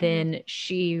 And Mm-hmm. then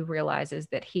she realizes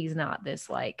that he's not this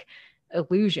like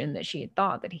illusion that she had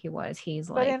thought that he was. He's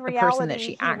But like in the person that reality,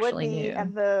 she he would actually be, knew.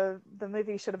 and the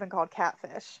movie should have been called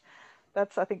Catfish.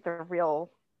 That's, I think, the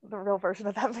real version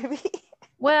of that movie.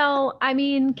 Well, I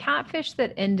mean, Catfish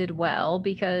that ended well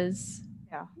because,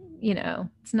 Yeah,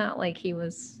 it's not like he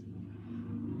was.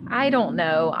 I don't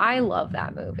know. I love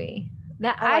that movie.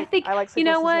 That I think, I like you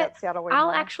know Sleepless in what? Seattle way I'll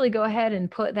more. actually go ahead and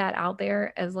put that out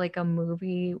there as like a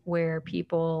movie where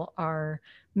people are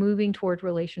moving toward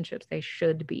relationships they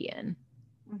should be in.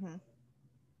 Hmm.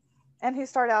 And who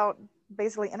start out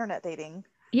basically internet dating.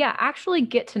 Yeah, actually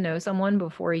get to know someone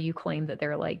before you claim that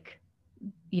they're like,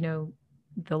 you know,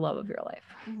 the love of your life.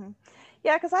 Hmm.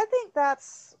 Yeah, because I think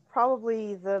that's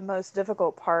probably the most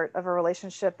difficult part of a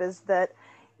relationship, is that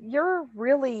you're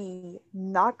really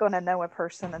not going to know a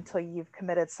person until you've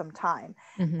committed some time.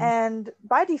 Hmm. And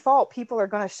by default, people are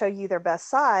going to show you their best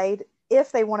side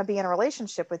if they want to be in a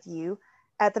relationship with you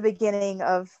at the beginning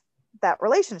of that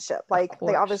relationship. Of Like,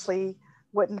 they course. obviously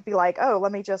wouldn't be like, oh,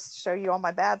 let me just show you all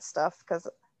my bad stuff because,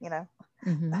 you know.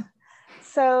 Hmm.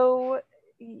 So,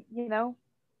 you know,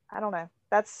 I don't know.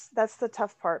 That's the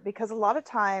tough part, because a lot of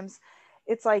times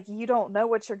it's like you don't know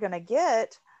what you're going to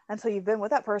get until you've been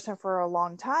with that person for a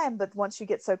long time, but once you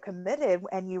get so committed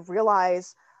and you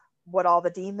realize what all the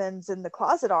demons in the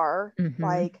closet are, Hmm.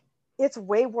 like, it's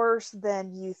way worse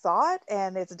than you thought,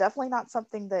 and it's definitely not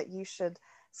something that you should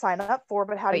sign up for.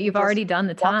 But how do But you you've just already done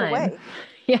the walk time. away?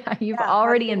 Yeah, you've Yeah,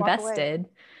 how do already you walk away? invested.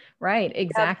 Right, You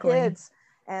have exactly. kids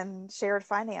and shared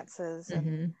finances,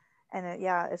 Hmm. and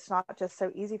yeah, it's not just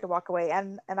so easy to walk away.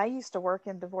 And I used to work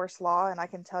in divorce law, and I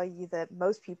can tell you that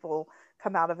most people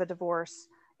come out of a divorce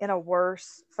in a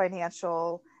worse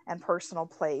financial and personal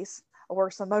place, a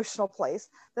worse emotional place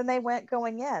than they went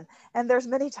going in. And there's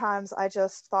many times I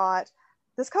just thought,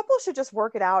 this couple should just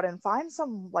work it out and find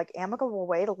some like amicable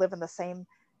way to live in the same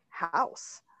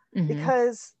house, Hmm.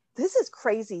 because this is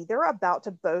crazy. They're about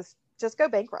to both just go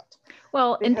bankrupt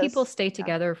Well, and people because, stay yeah.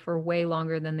 together for way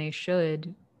longer than they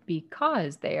should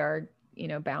because they are,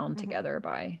 bound Hmm. together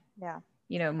by, Yeah.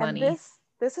 And money.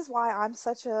 this is why I'm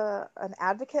such a an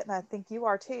advocate, and I think you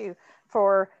are too,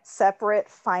 for separate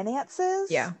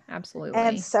finances Yeah, and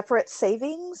absolutely. separate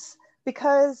savings,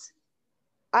 because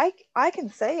I can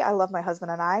say I love my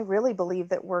husband and I really believe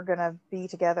that we're going to be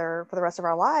together for the rest of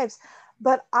our lives,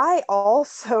 but I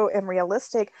also am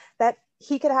realistic that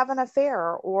he could have an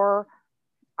affair, or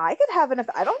I could have I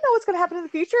don't know what's going to happen in the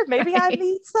future. Maybe I Right.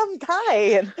 meet some guy,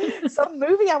 and some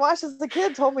movie I watched as a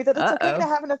kid told me that it's okay to Uh-oh.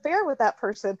 have an affair with that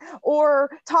person.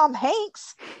 Or Tom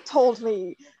Hanks told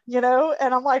me, and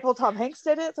I'm like, well, Tom Hanks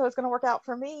did it, so it's going to work out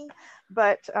for me.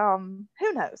 But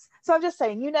who knows? So I'm just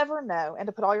saying, you never know. And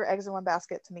to put all your eggs in one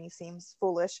basket to me seems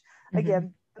foolish. Hmm.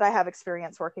 Again, but I have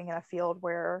experience working in a field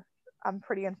where I'm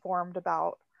pretty informed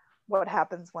about what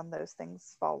happens when those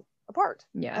things fall apart.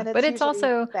 Yeah, And but it's it's usually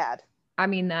also, bad. I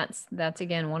mean, that's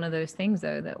again one of those things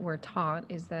though that we're taught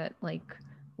is that like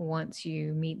once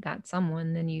you meet that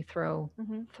someone, then you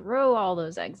Mm-hmm. throw all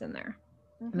those eggs in there.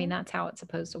 I mean, Mm-hmm. that's how it's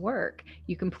supposed to work.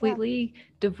 You Yeah. completely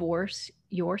divorce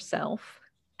yourself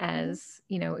Mm-hmm. as,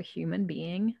 a human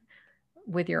being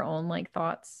with your own like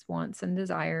thoughts, wants, and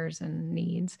desires and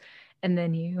needs. And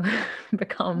then you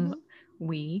become Mm-hmm.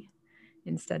 we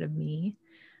instead of me.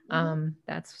 Mm-hmm.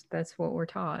 That's what we're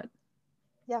taught.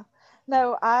 Yeah.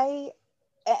 No,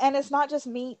 and it's not just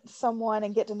meet someone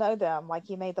and get to know them, like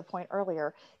you made the point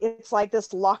earlier. It's like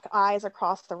this lock eyes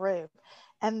across the room.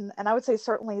 And I would say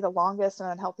certainly the longest and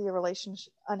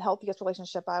unhealthiest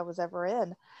relationship I was ever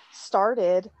in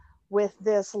started with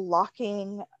this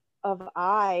locking of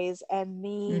eyes and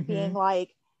me being Mm-hmm.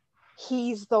 like,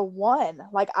 he's the one.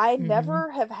 Like, I Mm-hmm.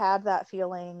 never have had that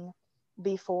feeling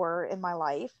before in my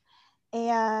life.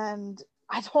 And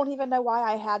I don't even know why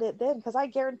I had it then, because I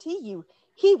guarantee you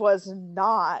he was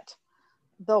not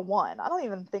the one. I don't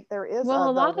even think there is Well, a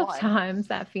a the lot of one. times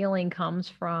that feeling comes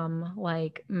from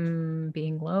like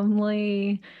being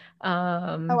lonely,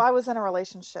 Oh, um, I was in a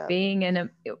relationship. being in a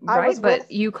I was right, with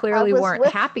but you I clearly was weren't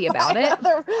with happy my about it.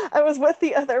 other I was with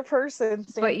the other person.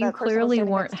 But you That person was clearly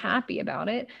standing weren't next to me. happy about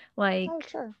it. Oh, Like,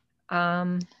 sure.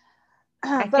 um,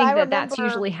 I But think that that's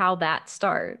usually how that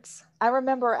starts. I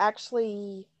remember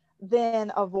actually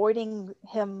then avoiding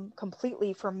him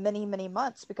completely for many, many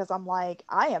months because I'm like,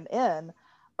 I am in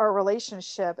a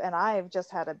relationship and I've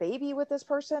just had a baby with this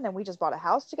person and we just bought a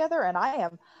house together and I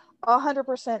am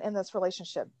 100% in this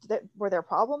relationship. Were there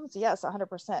problems? Yes,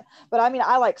 100%. But I mean,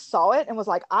 I like saw it and was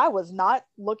like, I was not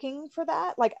looking for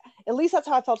that. Like, at least that's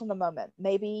how I felt in the moment.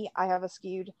 Maybe I have a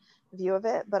skewed view of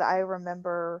it, but I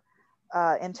remember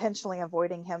intentionally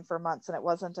avoiding him for months. And it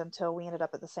wasn't until we ended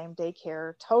up at the same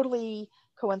daycare, totally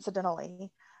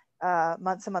coincidentally,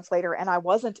 months and months later, and I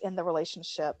wasn't in the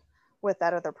relationship with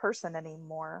that other person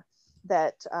anymore,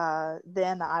 that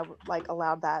then I like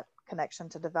allowed that connection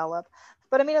to develop.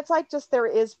 But I mean, it's like just there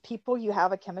is people you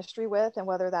have a chemistry with, and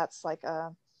whether that's like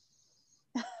a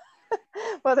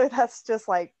whether that's just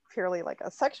like purely like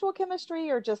a sexual chemistry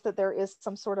or just that there is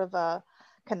some sort of a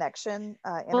connection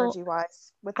Well, energy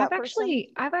wise with that person.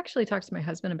 I've actually talked to my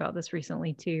husband about this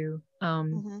recently too.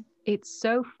 Mm-hmm. It's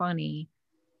so funny,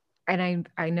 and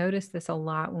I noticed this a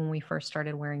lot when we first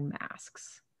started wearing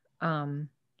masks. Um,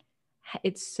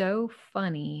 it's so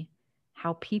funny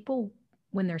how people,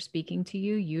 when they're speaking to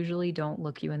you, usually don't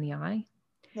look you in the eye.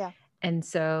 Yeah. And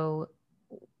so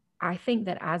I think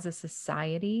that as a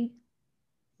society,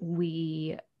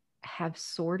 we have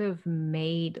sort of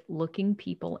made looking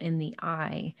people in the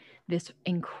eye this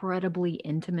incredibly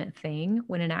intimate thing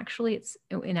when in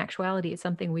actuality it's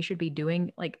something we should be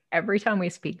doing like every time we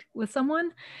speak with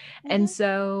someone. And Mm-hmm.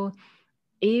 so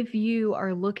if you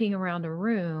are looking around a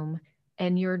room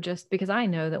and you're just, because I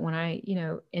know that when I,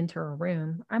 enter a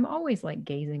room, I'm always like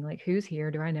gazing, like who's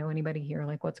here? Do I know anybody here?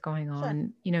 Like what's going Sure.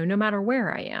 on? No matter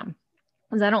where I am.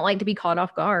 Because I don't like to be caught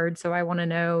off guard. So I want to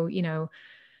know,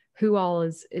 who all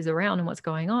is around and what's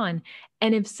going on.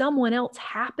 And if someone else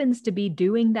happens to be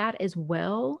doing that as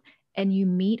well, and you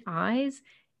meet eyes,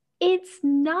 it's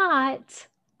not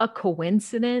a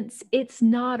coincidence. It's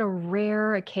not a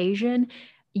rare occasion.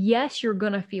 Yes, you're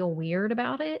going to feel weird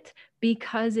about it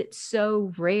because it's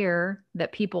so rare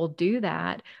that people do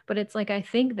that. But it's like, I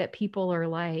think that people are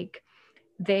like,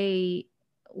 they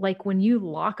like when you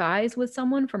lock eyes with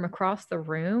someone from across the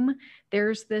room,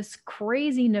 there's this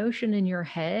crazy notion in your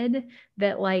head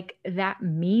that like that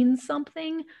means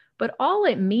something, but all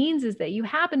it means is that you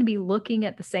happen to be looking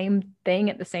at the same thing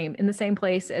in the same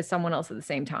place as someone else at the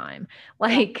same time. Yeah.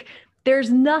 Like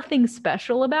there's nothing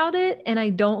special about it, and I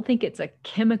don't think it's a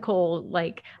chemical,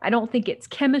 like I don't think it's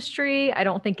chemistry, I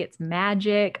don't think it's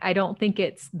magic, I don't think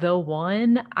it's the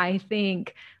one. I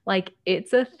think like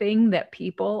it's a thing that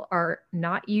people are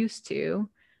not used to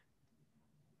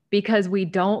because we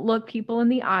don't look people in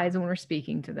the eyes when we're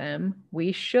speaking to them.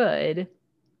 We should.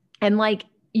 And like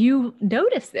you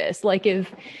notice this, like if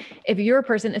you're a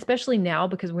person, especially now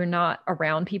because we're not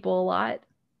around people a lot,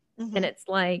 and Mm-hmm. it's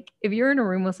like if you're in a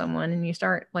room with someone and you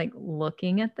start like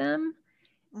looking at them,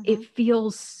 Mm-hmm. it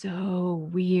feels so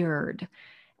weird.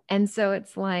 And so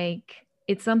it's like,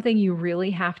 it's something you really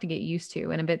have to get used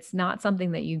to. And if it's not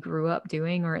something that you grew up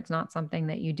doing, or it's not something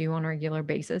that you do on a regular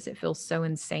basis, it feels so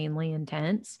insanely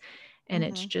intense. And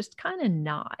it's Mm-hmm. just kind of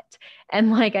not.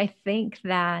 And like, I think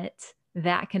that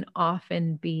that can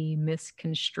often be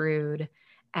misconstrued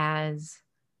as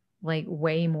like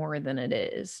way more than it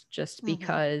is, just Mm-hmm.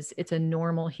 because it's a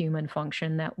normal human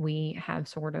function that we have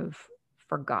sort of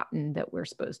forgotten that we're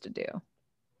supposed to do.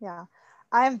 Yeah.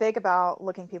 I am big about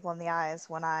looking people in the eyes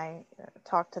when I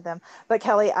talk to them. But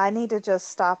Kelly, I need to just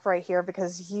stop right here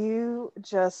because you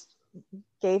just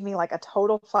gave me like a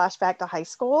total flashback to high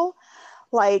school.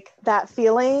 Like that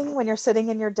feeling when you're sitting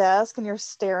in your desk and you're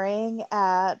staring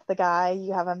at the guy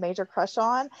you have a major crush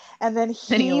on, and then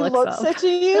Then he he looks looks up. at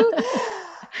you,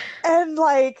 and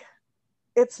like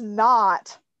it's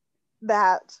not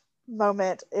that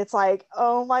moment. It's like,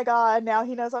 oh my God, now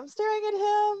he knows I'm staring at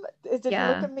him. Did he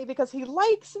look Yeah. at me because he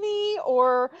likes me?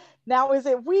 Or now is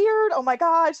it weird? Oh my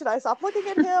God, should I stop looking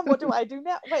at him? What do I do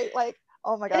now? Wait, like,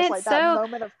 oh my And gosh, it's like that so,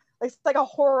 moment of, like, it's like a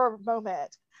horror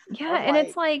moment yeah. of And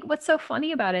it's like, like, what's so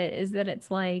funny about it is that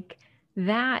it's like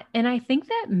that. And I think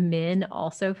that men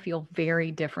also feel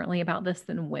very differently about this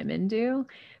than women do,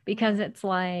 because mm-hmm, it's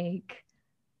like,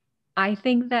 I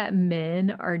think that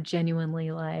men are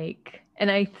genuinely like, and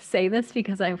I say this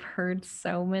because I've heard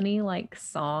so many like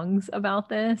songs about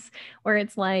this where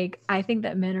it's like, I think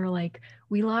that men are like,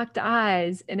 we locked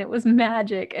eyes and it was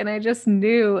magic and I just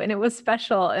knew and it was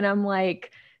special. And I'm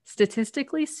like,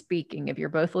 statistically speaking, if you're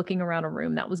both looking around a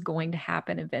room, that was going to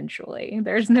happen eventually.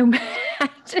 There's no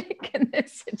magic in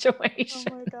this oh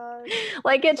situation. my God,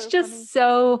 Like, it's so funny. just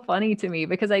so funny to me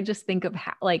because I just think of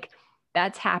how, like,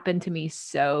 that's happened to me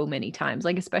so many times,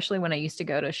 like especially when I used to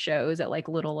go to shows at like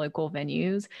little local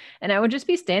venues, and I would just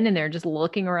be standing there just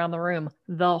looking around the room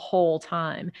the whole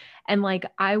time. And like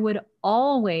I would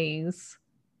always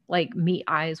like meet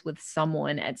eyes with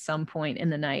someone at some point in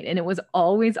the night, and it was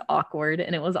always awkward,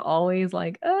 and it was always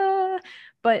like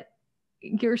but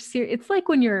it's like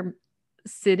when you're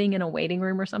sitting in a waiting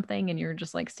room or something and you're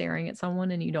just like staring at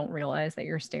someone and you don't realize that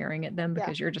you're staring at them Yeah.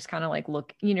 because you're just kind of like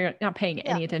you're not paying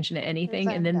Yeah. any attention to You're anything,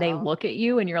 and zoned then they out. look at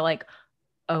you and you're like,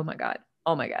 oh my god,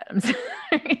 oh my god, I'm sorry.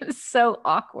 It's so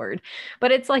awkward.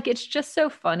 But it's like it's just so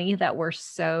funny that we're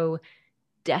so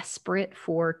desperate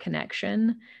for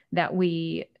connection that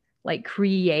we like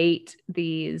create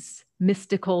these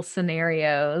mystical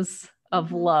scenarios of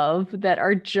Mm-hmm. love that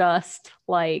are just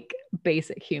like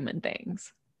basic human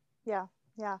things. Yeah.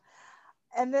 Yeah.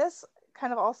 And this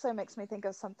kind of also makes me think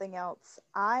of something else.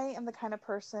 I am the kind of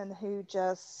person who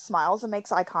just smiles and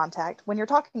makes eye contact when you're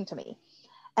talking to me.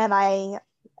 And I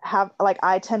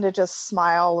tend to just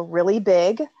smile really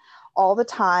big all the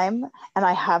time. And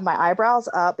I have my eyebrows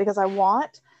up because I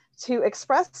want to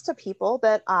express to people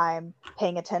that I'm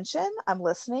paying attention, I'm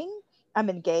listening, I'm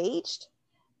engaged,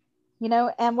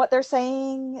 and what they're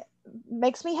saying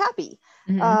makes me happy.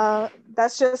 Mm-hmm.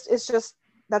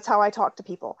 That's how I talk to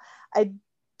people. I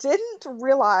didn't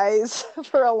realize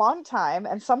for a long time,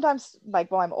 and sometimes like,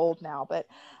 well, I'm old now, but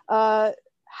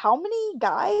how many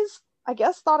guys, I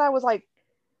guess, thought I was like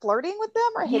flirting with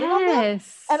them or hitting on them, and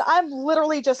Yes. I'm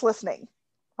literally just listening,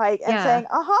 like, and Yeah. saying,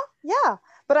 yeah,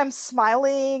 but I'm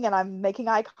smiling and I'm making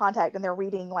eye contact, and they're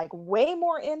reading like way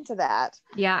more into that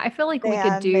Yeah. I feel like than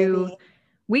maybe.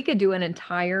 we could do an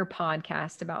entire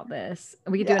podcast about this.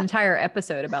 We could do an Yeah. entire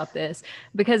episode about this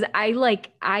because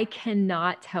I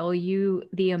cannot tell you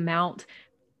the amount,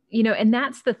 and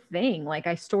that's the thing. Like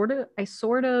I sort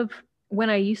of when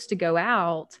I used to go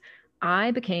out,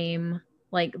 I became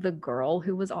like the girl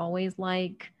who was always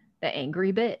like the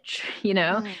angry bitch,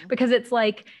 Mm. because it's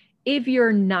like if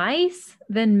you're nice,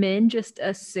 then men just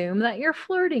assume that you're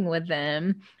flirting with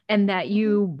them and that Hmm.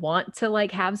 you want to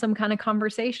like have some kind of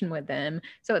conversation with them.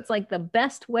 So it's like the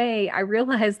best way, I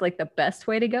realized like the best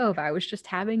way to go if I was just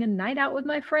having a night out with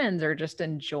my friends or just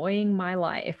enjoying my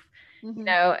life, Hmm.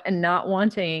 and not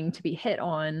wanting to be hit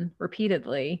on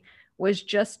repeatedly was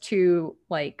just to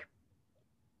like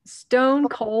stone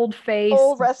cold face,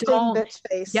 Full resting don't, bitch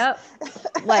face. yep,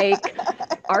 like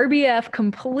RBF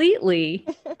completely,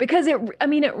 because I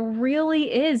mean, it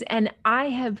really is. And I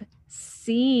have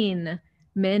seen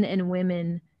men and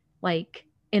women like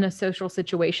in a social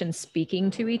situation speaking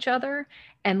to each other,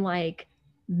 and like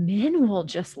men will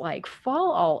just like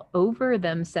fall all over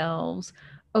themselves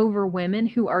over women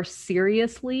who are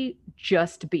seriously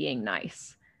just being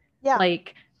nice. Yeah.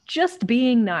 Like just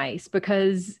being nice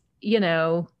because,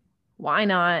 why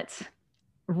not? Hmm.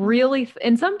 Really,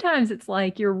 and sometimes it's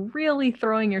like you're really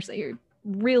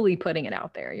putting it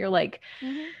out there. You're like,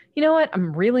 Hmm. you know what,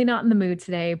 I'm really not in the mood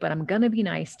today, but I'm gonna be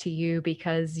nice to you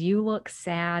because you look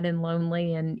sad and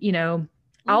lonely, and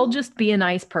I'll Hmm. just be a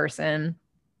nice person.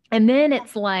 And then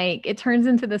it's like it turns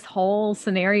into this whole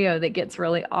scenario that gets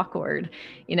really awkward,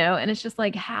 and it's just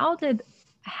like how did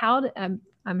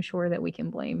I'm sure that we can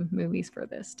blame movies for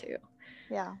this too,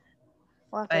 Yeah.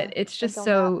 We'll have but to it's think just on that.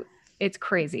 so it's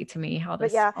crazy to me how But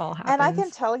this yeah, all and I can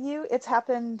happens. tell you it's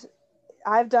happened.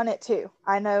 I've done it too.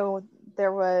 I know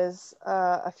there was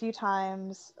a few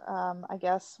times, I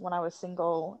guess, when I was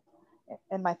single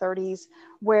in my 30s,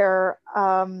 where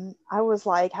I was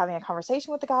like having a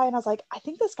conversation with the guy, and I was like, I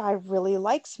think this guy really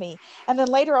likes me. And then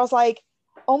later I was like,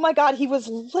 oh my God, he was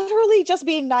literally just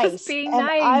being Just nice. being And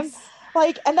I'm nice.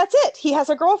 like, and that's it. He has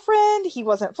a girlfriend. He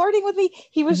wasn't flirting with me.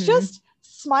 He was Hmm. just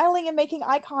smiling and making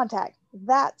eye contact.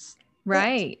 That's it.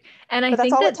 Right. And I But that's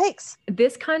think all it that takes.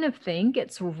 this kind of thing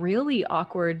gets really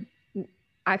awkward.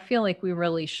 I feel like we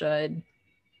really should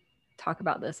talk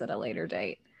about this at a later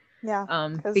date. Yeah,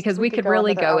 because Because we we could could go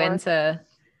really another go hour. into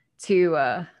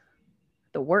to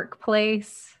the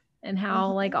workplace and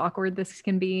how like Hmm. awkward this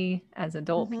can be as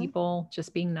adult Hmm. people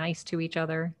just being nice to each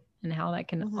other and how that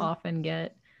can Hmm. often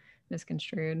get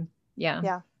misconstrued. Yeah.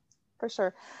 Yeah, for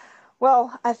sure.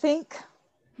 Well, I think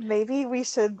maybe we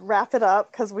should wrap it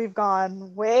up because we've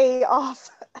gone way off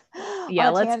on Yeah,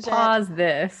 a let's tangent. pause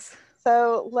this.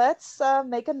 So let's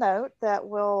make a note that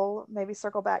we'll maybe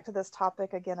circle back to this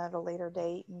topic again at a later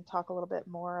date and talk a little bit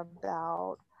more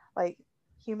about like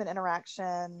human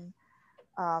interaction,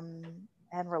 um,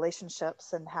 and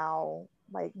relationships, and how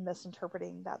like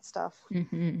misinterpreting that stuff,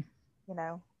 Hmm. you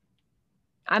know,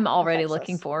 I'm already affects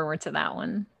looking us. forward to that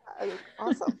one.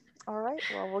 Awesome. All right.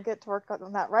 Well, we'll get to work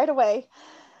on that right away.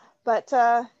 But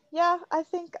Yeah, I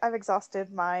think I've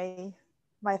exhausted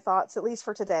my thoughts, at least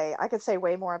for today. I could say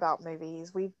way more about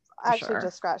movies. We've For actually sure.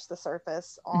 just scratched the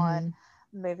surface on Mhm.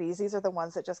 movies. These are the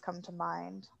ones that just come to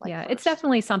mind, like Yeah, it's first.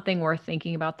 definitely something worth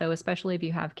thinking about, though, especially if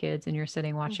you have kids and you're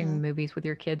sitting Mm-hmm. watching movies with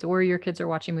your kids, or your kids are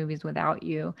watching movies without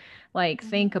you. Like, Mm-hmm.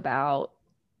 think about,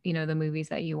 the movies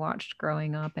that you watched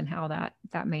growing up and how that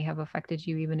may have affected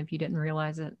you, even if you didn't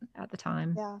realize it at the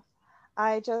time. Yeah.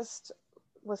 I just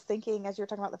was thinking as you were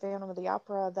talking about the Phantom of the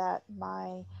Opera that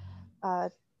my uh,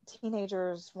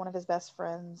 teenagers, one of his best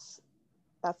friends,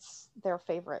 that's their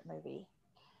favorite movie.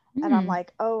 And I'm Hmm.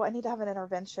 like, oh, I need to have an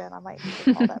intervention. I might need to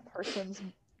call that person's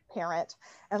parent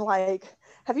and like,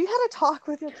 have you had a talk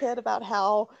with your kid about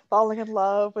how falling in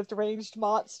love with deranged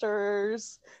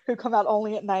monsters who come out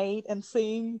only at night and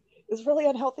sing is really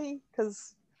unhealthy?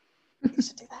 Because you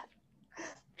should do that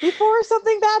before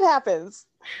something bad happens.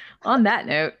 On that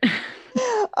note,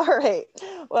 All right.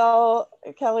 Well,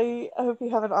 Kelly, I hope you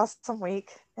have an awesome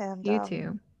week and you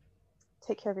too.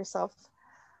 take care of yourself.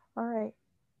 All right.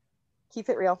 Keep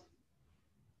it real.